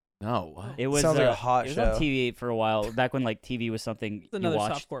 No, what? It was Sounds like a hot it was show. on TV for a while, back when like TV was something you another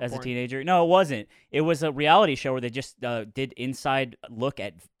watched softcore as a porn. teenager. No, it wasn't. It was a reality show where they just did inside look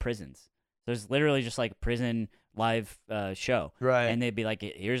at prisons. So it's literally just like a prison live show, Right. and they'd be like,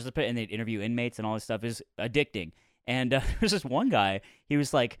 "Here's the," and they'd interview inmates and all this stuff. Is addicting. And there's this one guy. He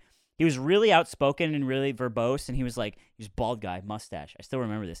was really outspoken and really verbose, and he was bald guy, mustache. I still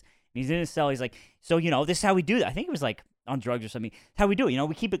remember this. And he's in his cell. He's like, "So this is how we do that." I think it was like on drugs or something. It's how we do it.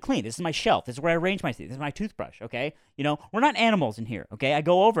 We keep it clean. This is my shelf. This is where I arrange my things. This is my toothbrush. Okay. We're not animals in here. Okay. I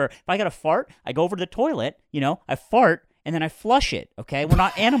go over. If I got to fart, I go over to the toilet. I fart and then I flush it. Okay. We're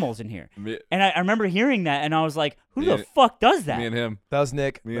not animals in here. Me, And I remember hearing that, and I was like, "Who Me the and- fuck does that?" me and him. That was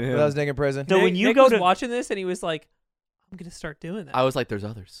Nick. Me and That him. was Nick in prison. So when you Nick go was to watching this and he was like, "I'm gonna start doing that." I was like, there's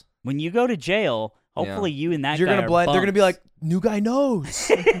others. when you go to jail, hopefully you and that You're guy gonna are blend. They're gonna be bumps. like, new guy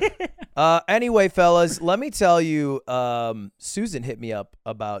knows. Anyway, fellas, let me tell you. Susan hit me up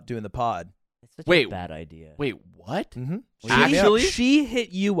about doing the pod. It's such Wait. a bad idea. Wait, what? Mm-hmm. Actually? she hit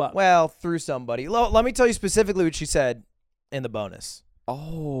you up. Well, through somebody. Let me tell you specifically what she said in the bonus.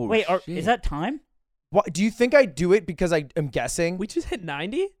 Oh, Wait, shit. is that time? What do you think I do it because I am guessing? We just hit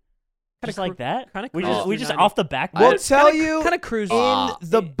 90. Just like that? Kinda We cruised just we through just 90. off the back. We'll board? tell you Kind of cruise. in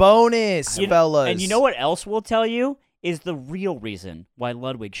the bonus, You know- fellas. And you know what else we'll tell you is the real reason why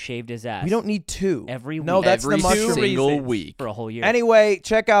Ludwig shaved his ass. We don't need two. Every No, week. that's Every the mushroom. single reasons. week. for a whole year. Anyway,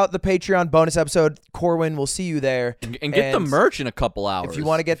 check out the Patreon bonus episode. Corwin will see you there. And get the And merch in a couple hours. If you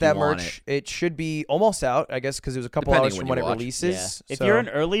want to get if you that want merch, it should be almost out, I guess, because it was a couple Depending hours when from when you it watch. releases. If So- you're an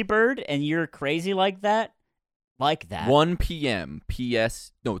early bird and you're crazy like that, 1 p.m.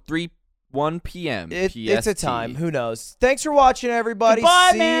 1 p.m. it's a PST. time. Who knows? Thanks for watching, everybody. Goodbye,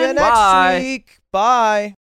 See man. you next Bye. week. Bye.